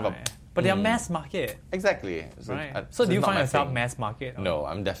you don't have a. But they're mass market. Exactly. Right. So do you find yourself mass market? No,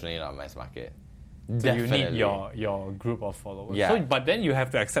 I'm definitely not mass market. So Definitely. you need your group of followers. Yeah. So, but then you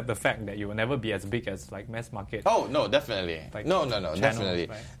have to accept the fact that you will never be as big as like mass market. Oh no, definitely. Like No, channels, definitely.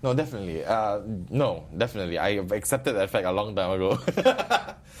 right? No, definitely. No, definitely. I have accepted that fact a long time ago.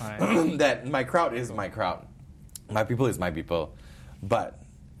 Right. That my crowd is my crowd. My people is my people. But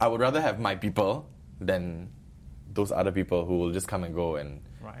I would rather have my people than those other people who will just come and go and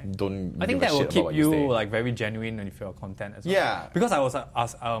Right. don't I think give a that will shit about keep what you say. like very genuine with your content as well. Yeah. Because I was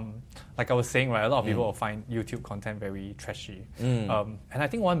like I was saying, right, a lot of people will find YouTube content very trashy. And I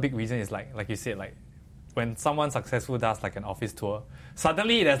think one big reason is like you said, like when someone successful does like an office tour,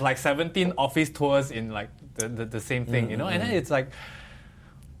 suddenly there's like 17 office tours in like the same thing, you know? And then it's like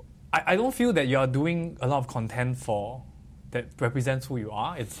I don't feel that you're doing a lot of content that represents who you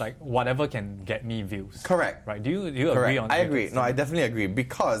are. It's like whatever can get me views. Correct. Right? Do you Correct. agree on that? I agree. No, I definitely agree.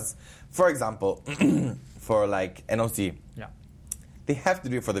 Because, for example, for like NOC, Yeah. they have to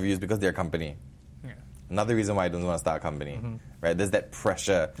do it for the views because they're a company. Yeah. Another reason why I don't want to start a company, right? There's that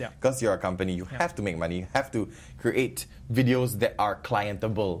pressure. Yeah. Because you're a company, you have to make money. You have to create videos that are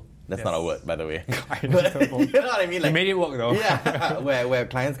clientable. That's not a word, by the way. But, you know what I mean? You made it work though. Yeah, where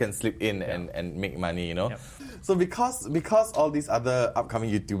clients can slip in and make money, you know? Yep. So because all these other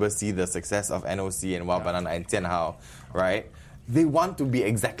upcoming YouTubers see the success of NOC and Wild Banana and Tian Hao, right? They want to be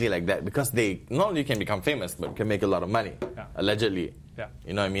exactly like that because they not only can become famous, but can make a lot of money. Yeah. Allegedly. Yeah.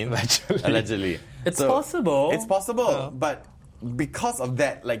 You know what I mean? Allegedly. It's So, possible. It's possible, but because of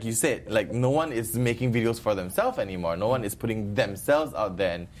that, like you said, like no one is making videos for themselves anymore. No one is putting themselves out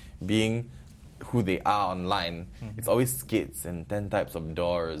there and being who they are online. It's always skits and 10 types of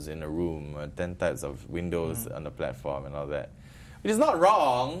doors in a room, or 10 types of windows on the platform and all that. Which is not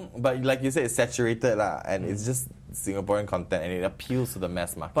wrong, but like you said, it's saturated and it's just Singaporean content and it appeals to the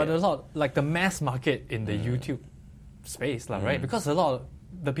mass market. But a lot, like the mass market in the YouTube space, right? Because a lot of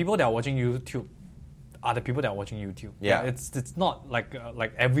the people that are watching YouTube are the people that are watching YouTube. Yeah. It's not like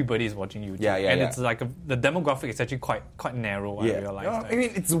everybody is watching YouTube. Yeah, and yeah. it's like the demographic is actually quite narrow. I realized. I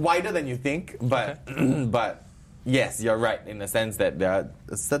mean, it's wider than you think, but but yes, you're right in the sense that there are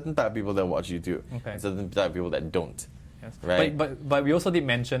a certain type of people that watch YouTube, Okay. and a certain type of people that don't. Yes. Right. But we also did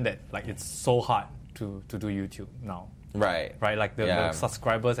mention that like it's so hard to do YouTube now. Right. Right. Like the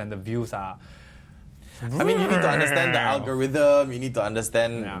subscribers and the views are. I mean, you need to understand the algorithm. You need to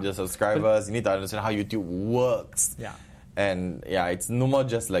understand Yeah. the subscribers. You need to understand how YouTube works. Yeah. And yeah, it's no more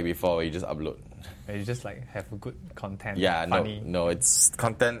just like before where you just upload. You just like have good content. Yeah, funny. no, it's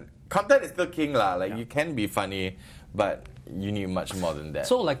content. Content is still king lah. Like Yeah. you can be funny, but you need much more than that.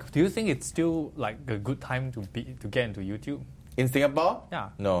 So like, do you think it's still like a good time to get into YouTube? in Singapore, Yeah.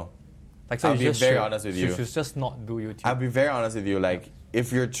 no. Like, so I'll you be just very should- honest with you you. should just not do YouTube. I'll be very honest with you. Like,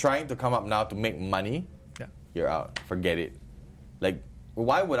 if you're trying to come up now to make money, Yeah. you're out. Forget it. Like,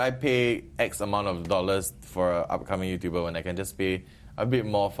 why would I pay X amount of dollars for an upcoming YouTuber when I can just pay a bit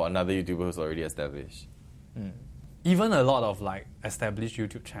more for another YouTuber who's already established? Even a lot of like established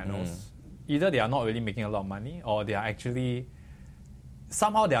YouTube channels, either they are not really making a lot of money, or they are actually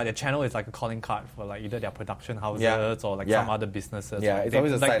somehow their channel is like a calling card for like either their production houses or like Yeah. some other businesses. Yeah, right? it's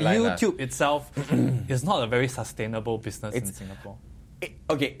always a like sideline, lah. YouTube itself is not a very sustainable business in It's- Singapore.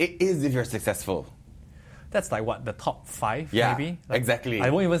 It is if you're successful. That's like what, the top 5 Yeah, maybe? Like, exactly. I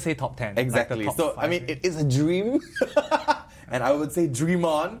won't even say top 10. like the Exactly. top So, 5, I mean, maybe. it is a dream. And I would say dream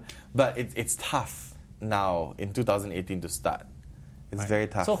on, but it's tough now in 2018 to start. It's Right. very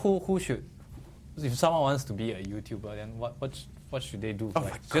tough. So who should, if someone wants to be a YouTuber, then what should they do?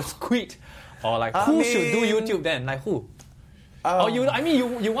 Like just quit, or like who should do YouTube then? Like who? Or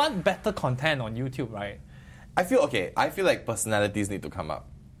you want better content on YouTube, right? I feel like personalities need to come up.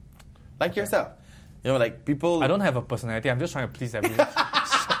 Like yourself. You know, like people... I don't have a personality. I'm just trying to please everyone.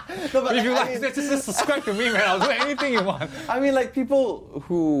 No, but If you I like, mean- just subscribe to me, man. I'll do anything you want. I mean, like, people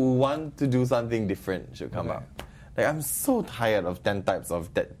who want to do something different should come up. Like, I'm so tired of 10 types of,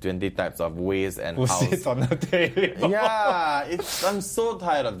 20 types of ways and Who house. sits on the table? Yeah, I'm so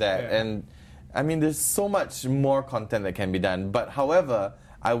tired of that. Yeah. And, I mean, there's so much more content that can be done. But, however,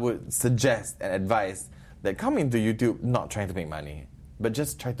 I would suggest and advise that come into YouTube not trying to make money, but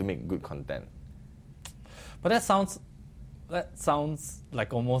just try to make good content. But that sounds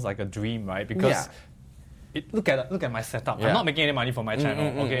like almost like a dream, right? Because look at my setup. Yeah. I'm not making any money from my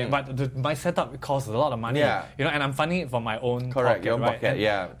channel, okay? But my setup costs a lot of money, Yeah. and I'm funding it from my own Correct, pocket, your own right? pocket,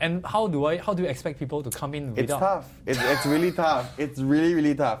 yeah. And how do you expect people to come in It's without? tough. It's really tough. It's really,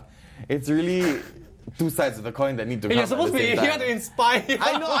 really tough. It's really two sides of the coin that need to come You're supposed to at the be same here time. to inspire.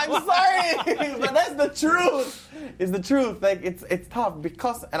 I know, I'm sorry, but that's the truth. It's the truth. Like it's tough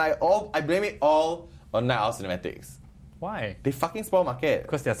because, and I blame it all on Night Owl Cinematics. Why? They fucking spoil market.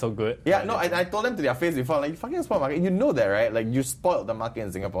 Because they're so good. Yeah, Right? no, I told them to their face before, like, you fucking spoil market. You know that, right? Like, you spoiled the market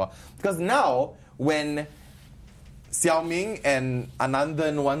in Singapore. Because now, when Xiao Ming and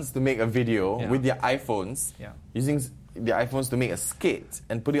Anandan wants to make a video with their iPhones, using their iPhones to make a skit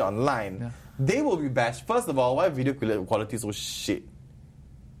and put it online, they will be bashed. First of all, why video quality so shit?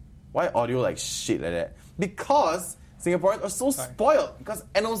 Why audio like shit like that? Because Singaporeans are so spoiled because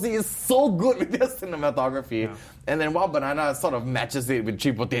NOC is so good with their cinematography. Yeah. And then Wild Banana sort of matches it with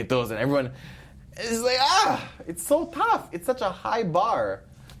Three Potatoes and everyone is like, it's so tough. It's such a high bar.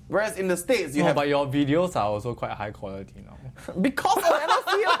 Whereas in the States, you have... but your videos are also quite high quality now. Because of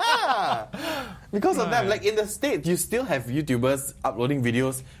NOC lah! Because of them. Like in the States, you still have YouTubers uploading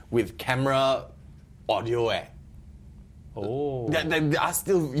videos with camera audio Oh. There are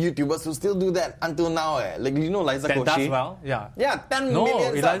still YouTubers who still do that until now Like, you know Liza Koshy? That does well? Yeah. Yeah, 10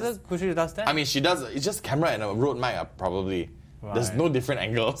 million Eliza subs. Koshy does that? I mean, she does. It's just camera and a Rode mic, probably. There's Right. no different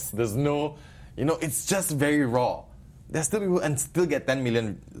angles. There's no... it's just very raw. There's still people and still get 10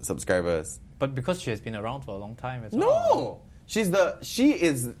 million subscribers. But because she has been around for a long time as well. No! She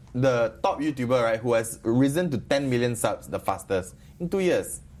is the top YouTuber, right, who has risen to 10 million subs the fastest in 2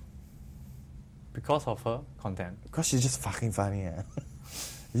 years. Because of her content. Because she's just fucking funny.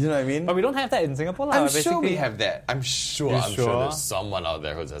 You know what I mean? But we don't have that in Singapore. I'm basically. sure we have that. I'm sure sure? there's someone out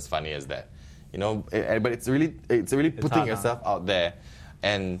there who's as funny as that. But it's really putting hard, yourself out there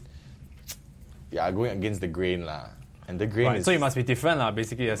and going against the grain lah. And the grain is So you must be different,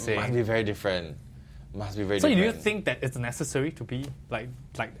 basically you're saying. must be very different. Must be very So different. do you think that it's necessary to be like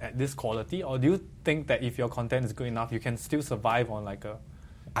at this quality, or do you think that if your content is good enough, you can still survive on like a...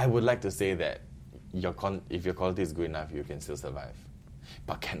 I would like to say that if your quality is good enough, you can still survive.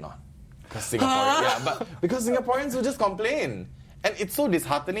 But cannot. Because because Singaporeans will just complain. And it's so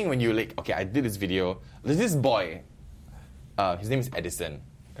disheartening when you like, okay, I did this video. There's this boy. His name is Edison.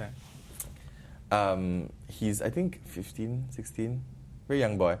 Okay. He's, I think, 15, 16. Very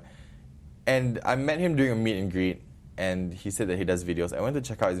young boy. And I met him during a meet and greet. And he said that he does videos. I went to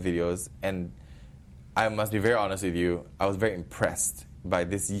check out his videos. And I must be very honest with you. I was very impressed by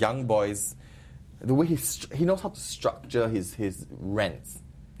this young boy's... The way he knows how to structure his rants.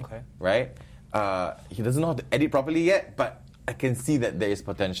 Okay. Right? He doesn't know how to edit properly yet, but I can see that there is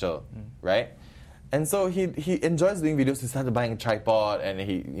potential. Right? And so he enjoys doing videos. He started buying a tripod and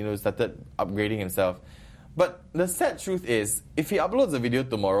he started upgrading himself. But the sad truth is, if he uploads a video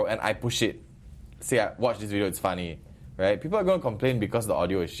tomorrow and I push it, say I watch this video, it's funny, right? People are going to complain because the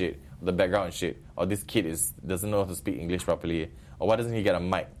audio is shit, or the background is shit, or this kid doesn't know how to speak English properly, or why doesn't he get a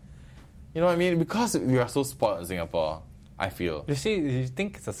mic? You know what I mean? Because we are so spoiled in Singapore, I feel. You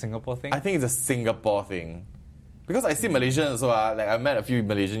think it's a Singapore thing? I think it's a Singapore thing. Because I see Malaysians as well. Like I met a few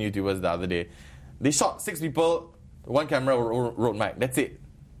Malaysian YouTubers the other day. They shot 6 people, 1 camera, Rode mic. That's it.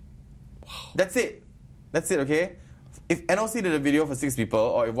 That's it. That's it, okay? If NOC did a video for 6 people,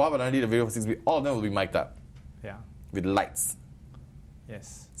 or if Wabanana did a video for 6 people, all of them will be mic'd up. Yeah. With lights.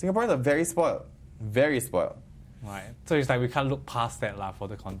 Yes. Singaporeans are very spoiled. Very spoiled. Right. So it's like we can't look past that for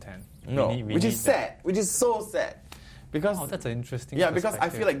the content. No. We Which need is sad. Which is so sad. Because that's an interesting because I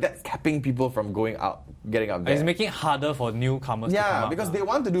feel like that's capping people from getting out there. It's making it harder for newcomers to come up. Because they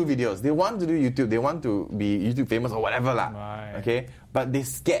want to do videos. They want to do YouTube. They want to be YouTube famous or whatever lah. Right. Okay? But they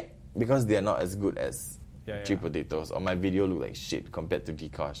scared because they're not as good as Three yeah. Potatoes, or my video look like shit compared to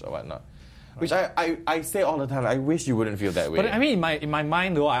Dkosh or whatnot. Which I say all the time. I wish you wouldn't feel that way. But I mean, in my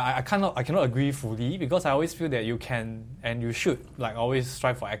mind though, I cannot agree fully, because I always feel that you can and you should like always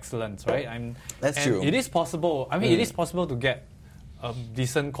strive for excellence, right? That's true. It is possible. I mean, it is possible to get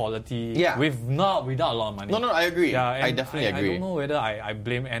decent quality without a lot of money. No, I agree. Yeah, I definitely agree. I don't know whether I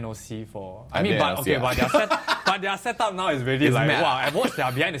blame NOC for. Blame NOC, but their setup now is really like mad. wow. I watched their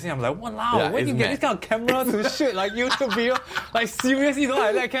behind the scenes. I'm like, wow, Yeah, where do you it's get mad. this kind of camera to shoot like YouTube video? Like seriously, don't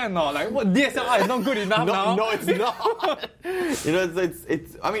like that can or not? Like what DSLR is not good enough now? No, it's not.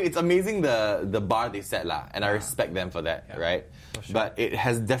 It's. I mean, it's amazing the bar they set lah, and I respect them for that, right? For sure. But it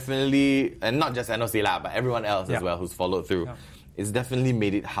has definitely, and not just NOC lah, but everyone else as well who's followed through. Yeah. it's definitely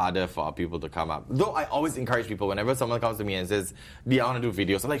made it harder for people to come up. Though I always encourage people, whenever someone comes to me and says, "I want to do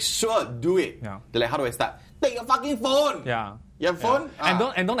videos," I'm like, "Sure, do it." Yeah. They're like, "How do I start?" Take your fucking phone. Yeah. You have a phone?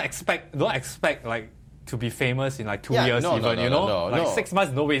 And don't expect like to be famous in like 2 Yeah, years no, even, no, you know? no, like no. 6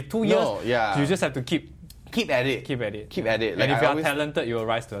 months, no way. 2 years, No, yeah. you just have to keep at it. Keep at it. Keep at it. And Like, if I you are always- talented, you will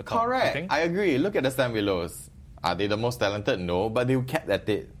rise to the top. Correct. I think. I agree. Look at the Sam Willows. Are they the most talented? No, but they kept at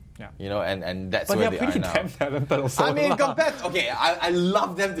it. Yeah. You know, and that's But where they're they pretty are now. damn talented also. I mean, lah. compared... Okay, I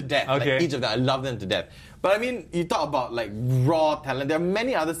love them to death. Okay. Like, each of them, I love them to death. But I mean, you talk about like raw talent. There are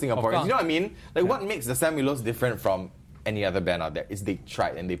many other Singaporeans. course. You know what I mean? Like, what makes the Sam Willows different from any other band out there is they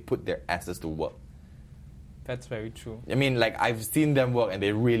tried and they put their asses to work. That's very true. I mean, like, I've seen them work and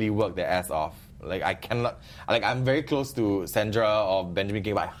they really work their ass off. Like, I cannot... Like, I'm very close to Sandra or Benjamin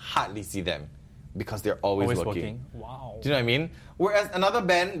King, but I hardly see them because they're always working. Wow. Do you know what I mean? Whereas another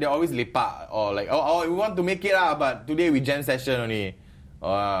band, they're always lepak or like, oh, we want to make it but today we jam session only.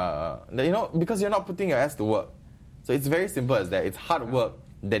 You know, because you're not putting your ass to work. So it's very simple as that. It's hard work,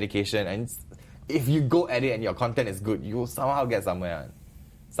 dedication, and if you go at it and your content is good, you will somehow get somewhere.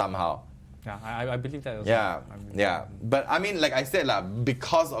 Somehow. Yeah, I believe that also. Yeah, I believe yeah. that. But I mean, like I said,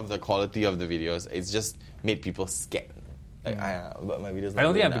 because of the quality of the videos, it's just made people scared. Like, but my videos. I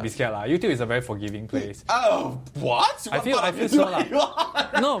don't think I have to be scared lah. YouTube is a very forgiving place. Oh, what? I feel so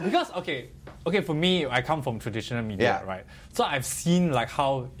lah. No, because okay, for me, I come from traditional media, Yeah. right? So I've seen like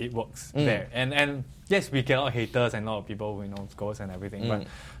how it works there, and yes, we get a lot of haters and a lot of people, scores and everything,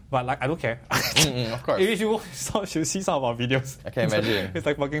 but like I don't care. Of course. If you should see some of our videos, I can imagine. It's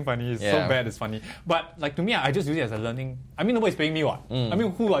like fucking funny. It's so Yeah. bad, it's funny. But like to me, I just use it as a learning. I mean, nobody's paying me what. I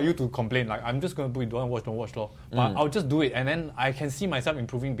mean, who are you to complain? Like I'm just gonna do it. Don't watch, lor. But I'll just do it, and then I can see myself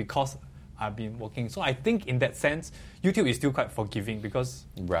improving because I've been working. So I think in that sense, YouTube is still quite forgiving because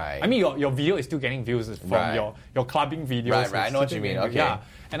Right. I mean, your video is still getting views from Right. your clubbing videos. Right, I know what you mean, okay. Yeah,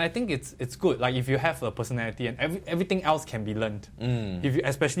 and I think it's good. Like if you have a personality and everything else can be learned. If you,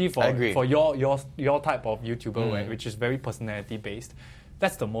 especially I agree. for your type of YouTuber, which is very personality based,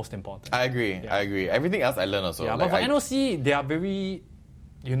 that's the most important. I agree. Yeah. I agree. Everything else I learn also. Yeah, Like, but for NOC, they are very,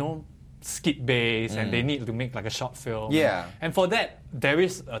 skit based, and they need to make like a short film. Yeah. And for that, there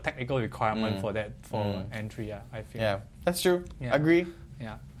is a technical requirement for that for entry. Yeah, I feel. Yeah, that's true. Yeah. Agree.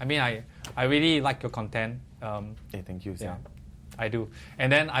 Yeah. I mean, I really like your content. Hey, thank you, Yeah, Sam. I do.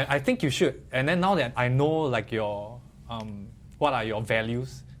 And then I think you should. And then now that I know like your what are your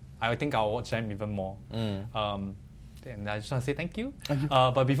values, I think I'll watch them even more. And I just want to say thank you.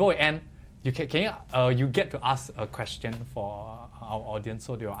 But before we end, you get to ask a question for our audience,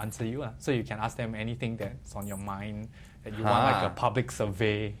 so they'll answer you. So you can ask them anything that's on your mind that you want, like a public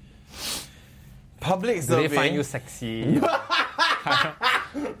survey. Public Do survey. they find you sexy?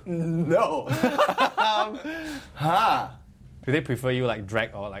 No. Do they prefer you like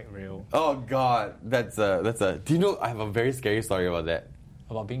drag or like real? Oh God, that's a. Do you know? I have a very scary story about that.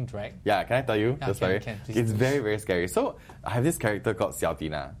 About being dragged? Yeah, can I tell you Yeah, the story? can, please. It's very, very scary. So I have this character called Xiao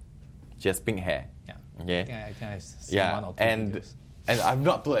Tina. She has pink hair. Yeah. Okay. I think I've seen Yeah, one or two and videos. I've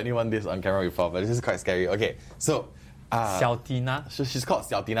not told anyone this on camera before, but this is quite scary. Okay, so Xiao Tina. so she's called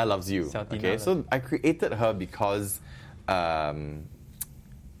Xiao Tina Loves You. Xiao Tina Okay, Loves so I created her because I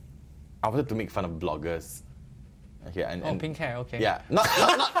wanted to make fun of bloggers. Okay, and Pink hair, okay. yeah, not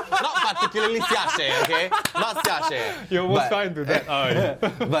particularly Xiaxue, okay, not Xiaxue. You almost but- fell into that.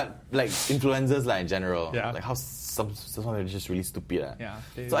 but like influencers in general, Yeah. like how some are just really stupid. Yeah,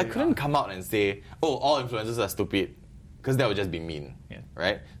 they so I really couldn't are. come out and say, oh, all influencers are stupid, because that would just be mean, Yeah.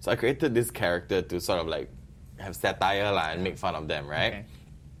 right? So I created this character to sort of like have satire and make fun of them, right? Okay.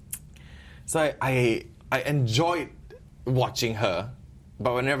 So I enjoyed watching her,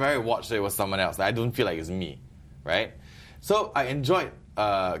 but whenever I watched her, it was someone else. I don't feel like it's me, right? So I enjoyed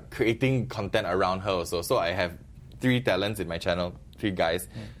creating content around her also. So I have 3 talents in my channel, 3 guys.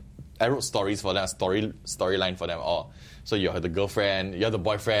 I wrote stories for them, storyline for them all. So you're the girlfriend, you're the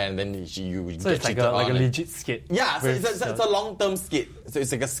boyfriend, then you So get it's like cheated a on. legit skit. Yeah, so with it's a long-term skit. So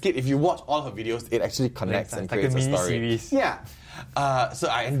it's like a skit. If you watch all her videos, it actually connects and It's like a creates a story. mini-series. Yeah. So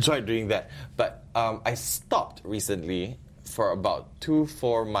I enjoyed doing that. But I stopped recently for about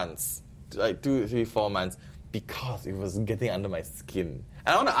 2-4 months. Like 2, 3, 4 months. Because it was getting under my skin.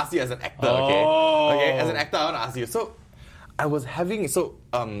 And I want to ask you as an actor, okay? Oh. Okay, as an actor, I want to ask you. So I was having... So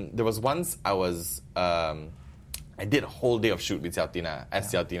there was once I was... I did a whole day of shoot with Xiao Tina,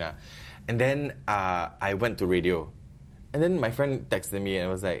 as Xiao Tina. And then I went to radio. And then my friend texted me and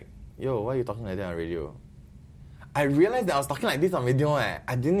was like, yo, why are you talking like that on radio? I realized that I was talking like this on radio. I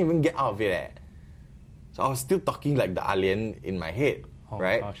didn't even get out of it. So I was still talking like the alien in my head, Oh,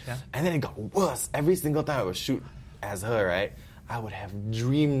 right? gosh, yeah. And then it got worse. Every single time I would shoot as her, right? I would have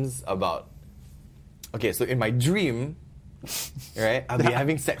dreams about. Okay, so in my dream, right, I'll be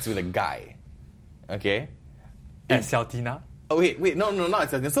having sex with a guy. Okay? As Xiao Tina? Oh, wait, no, not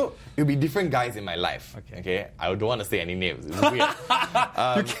exactly. So, it'll be different guys in my life. Okay. I don't want to say any names. It's weird.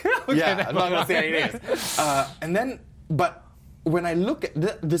 I'm not going to say any names. And then, but when I look at,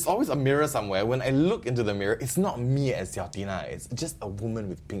 there's always a mirror somewhere. When I look into the mirror, it's not me as Xiao Tina. It's just a woman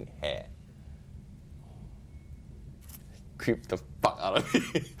with pink hair. Creep the fuck out of me.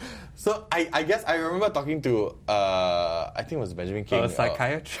 So I guess I remember talking to I think it was Benjamin King. A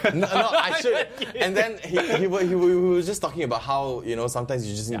psychiatrist? No, I should. And then he was just talking about how, you know, sometimes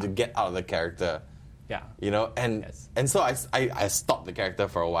you just need to get out of the character. Yeah. You know, and so I stopped the character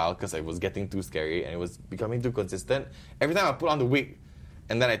for a while because it was getting too scary and it was becoming too consistent. Every time I put on the wig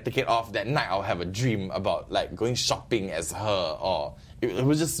and then I take it off, that night I'll have a dream about like going shopping as her, or it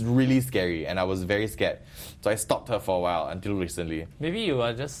was just really scary and I was very scared. So I stopped her for a while until recently. Maybe you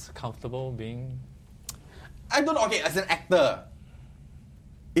are just comfortable being... I don't know, okay, as an actor,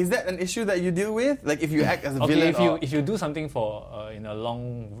 is that an issue that you deal with? Like if you act as a villain if you do something for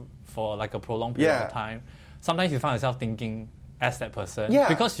like a prolonged period of time, sometimes you find yourself thinking as that person. Yeah.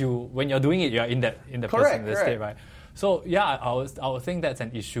 Because when you're doing it, you're in the person, the state, right? So yeah, I would think that's an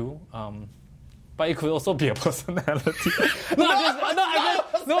issue. But it could also be a personality.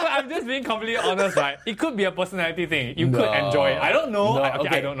 I'm just being completely honest, right? It could be a personality thing. You could enjoy it. I don't know.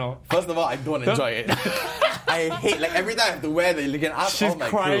 I don't know. First of all, I don't enjoy it. I hate, like every time I have to wear the, you can ask She's all my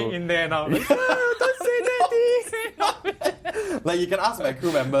crying crew. in there now. Don't say that. Like you can ask my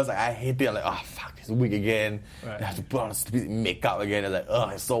crew members, like I hate it. I'm like, oh fuck, it's wig again. Right. I have to put on stupid makeup again. They're like, oh,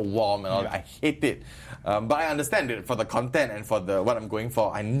 it's so warm and all. I hate it. But I understand it for the content and for what I'm going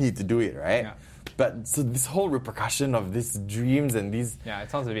for. I need to do it, right? Yeah. But so this whole repercussion of these dreams and these... Yeah, it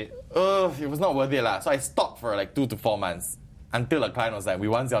sounds a bit... it was not worth it lah. So I stopped for like 2 to 4 months until a client was like, we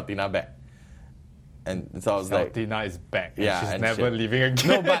want Xiao Tina back. And so I was like... Xiao Tina is back. Yeah, she's and never shit. leaving again.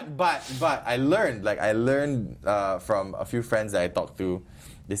 No, but I learned from a few friends that I talked to.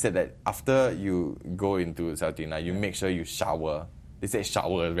 They said that after you go into Xiao Tina, you make sure you shower. They say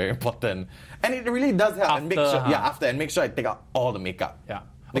shower is very important. And it really does help. And make sure I take out all the makeup. Yeah.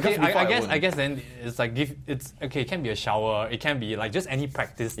 Because Okay, before I guess then it's like it can be a shower, it can be like just any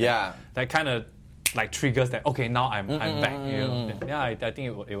practice that kind of like triggers that, okay, now I'm back. You know? Yeah, I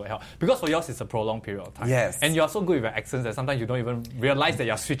think it will help. Because for yours it's a prolonged period of time. Yes. And you're so good with your accents that sometimes you don't even realize that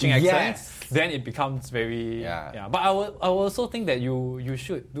you're switching accents. Then it becomes very But I will also think that you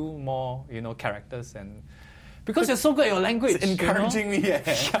should do more, you know, characters and because you're so good at your language. It's encouraging me,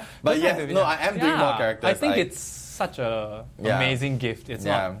 But I am doing more characters. I think it's such a amazing gift. It's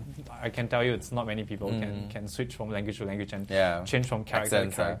not. I can tell you, it's not many people can switch from language to language and change from character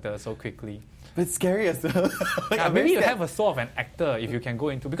to character so quickly. But it's scary as well. Maybe you have a soul of an actor if you can go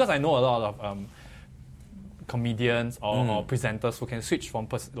into, because I know a lot of comedians or presenters who can switch from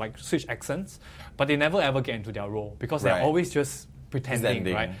switch accents, but they never ever get into their role because they're always just pretending,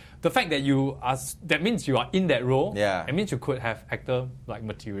 right? The fact that that means you are in that role. Yeah. It means you could have actor like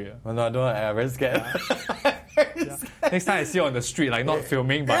material. Well, no, I don't. I'm very scared. Next time I see you on the street, like not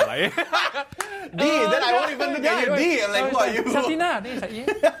filming, but like D, then I won't even look at you. D, I'm like, what are you? Xiao Tina. Then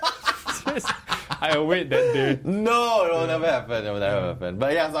it's like, I await that day. No, it will never happen. It will never happen.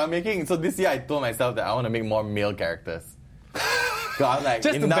 But yeah, so this year I told myself that I want to make more male characters. So I'm like,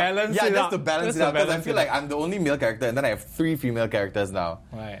 just to balance it out. Yeah, just to balance it out. Because I feel like I'm the only male character and then I have 3 female characters now.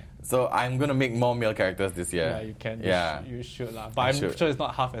 Right. So I'm going to make more male characters this year. Yeah, you can. Yeah. You should lah. But I'm sure it's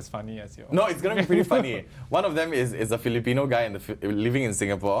not half as funny as yours. No, it's going to be pretty funny. One of them is a Filipino guy living in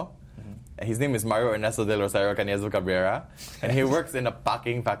Singapore. His name is Mario Ernesto del Rosario Canezo Cabrera. And he works in a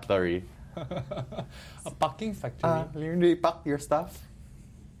parking factory. A parking factory? They park your stuff.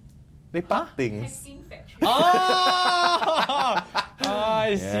 They park things. I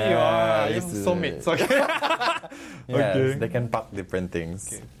see. So mates. Okay. Yes, they can park different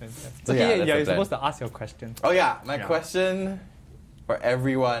things. Okay, you're supposed to ask your question. Oh yeah, my question for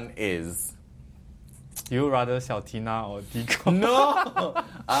everyone is... Do you rather Xiao Tina or Dico? No!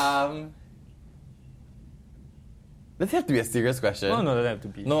 Does it have to be a serious question? No, it doesn't have to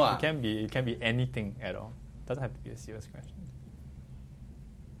be. No, it can be anything at all. It doesn't have to be a serious question.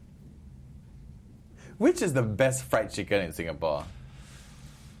 Which is the best fried chicken in Singapore?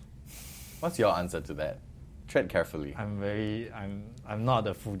 What's your answer to that? Tread carefully. I'm not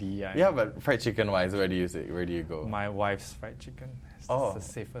a foodie. Yeah, but fried chicken wise, where do you go? My wife's fried chicken. That's the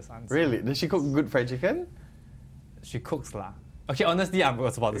safest answer. Really? Does she cook good fried chicken? She cooks lah. Okay, honestly, I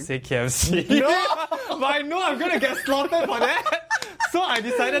was about to say KFC. No! But I know I'm gonna get slaughtered for that. So I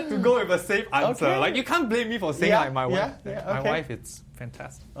decided to go with a safe answer. Okay. Like, you can't blame me for saying Yeah, like my wife. yeah, My okay. wife, it's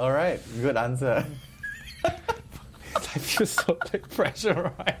fantastic. All right, good answer. I feel so like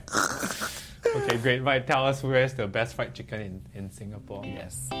pressure, right? Okay, great. Right, tell us where's the best fried chicken in Singapore.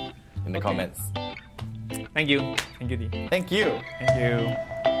 Yes, in the Okay. comments. Thank you. Thank you, Dee. Thank you. Thank you.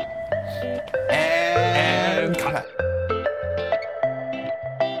 And cut.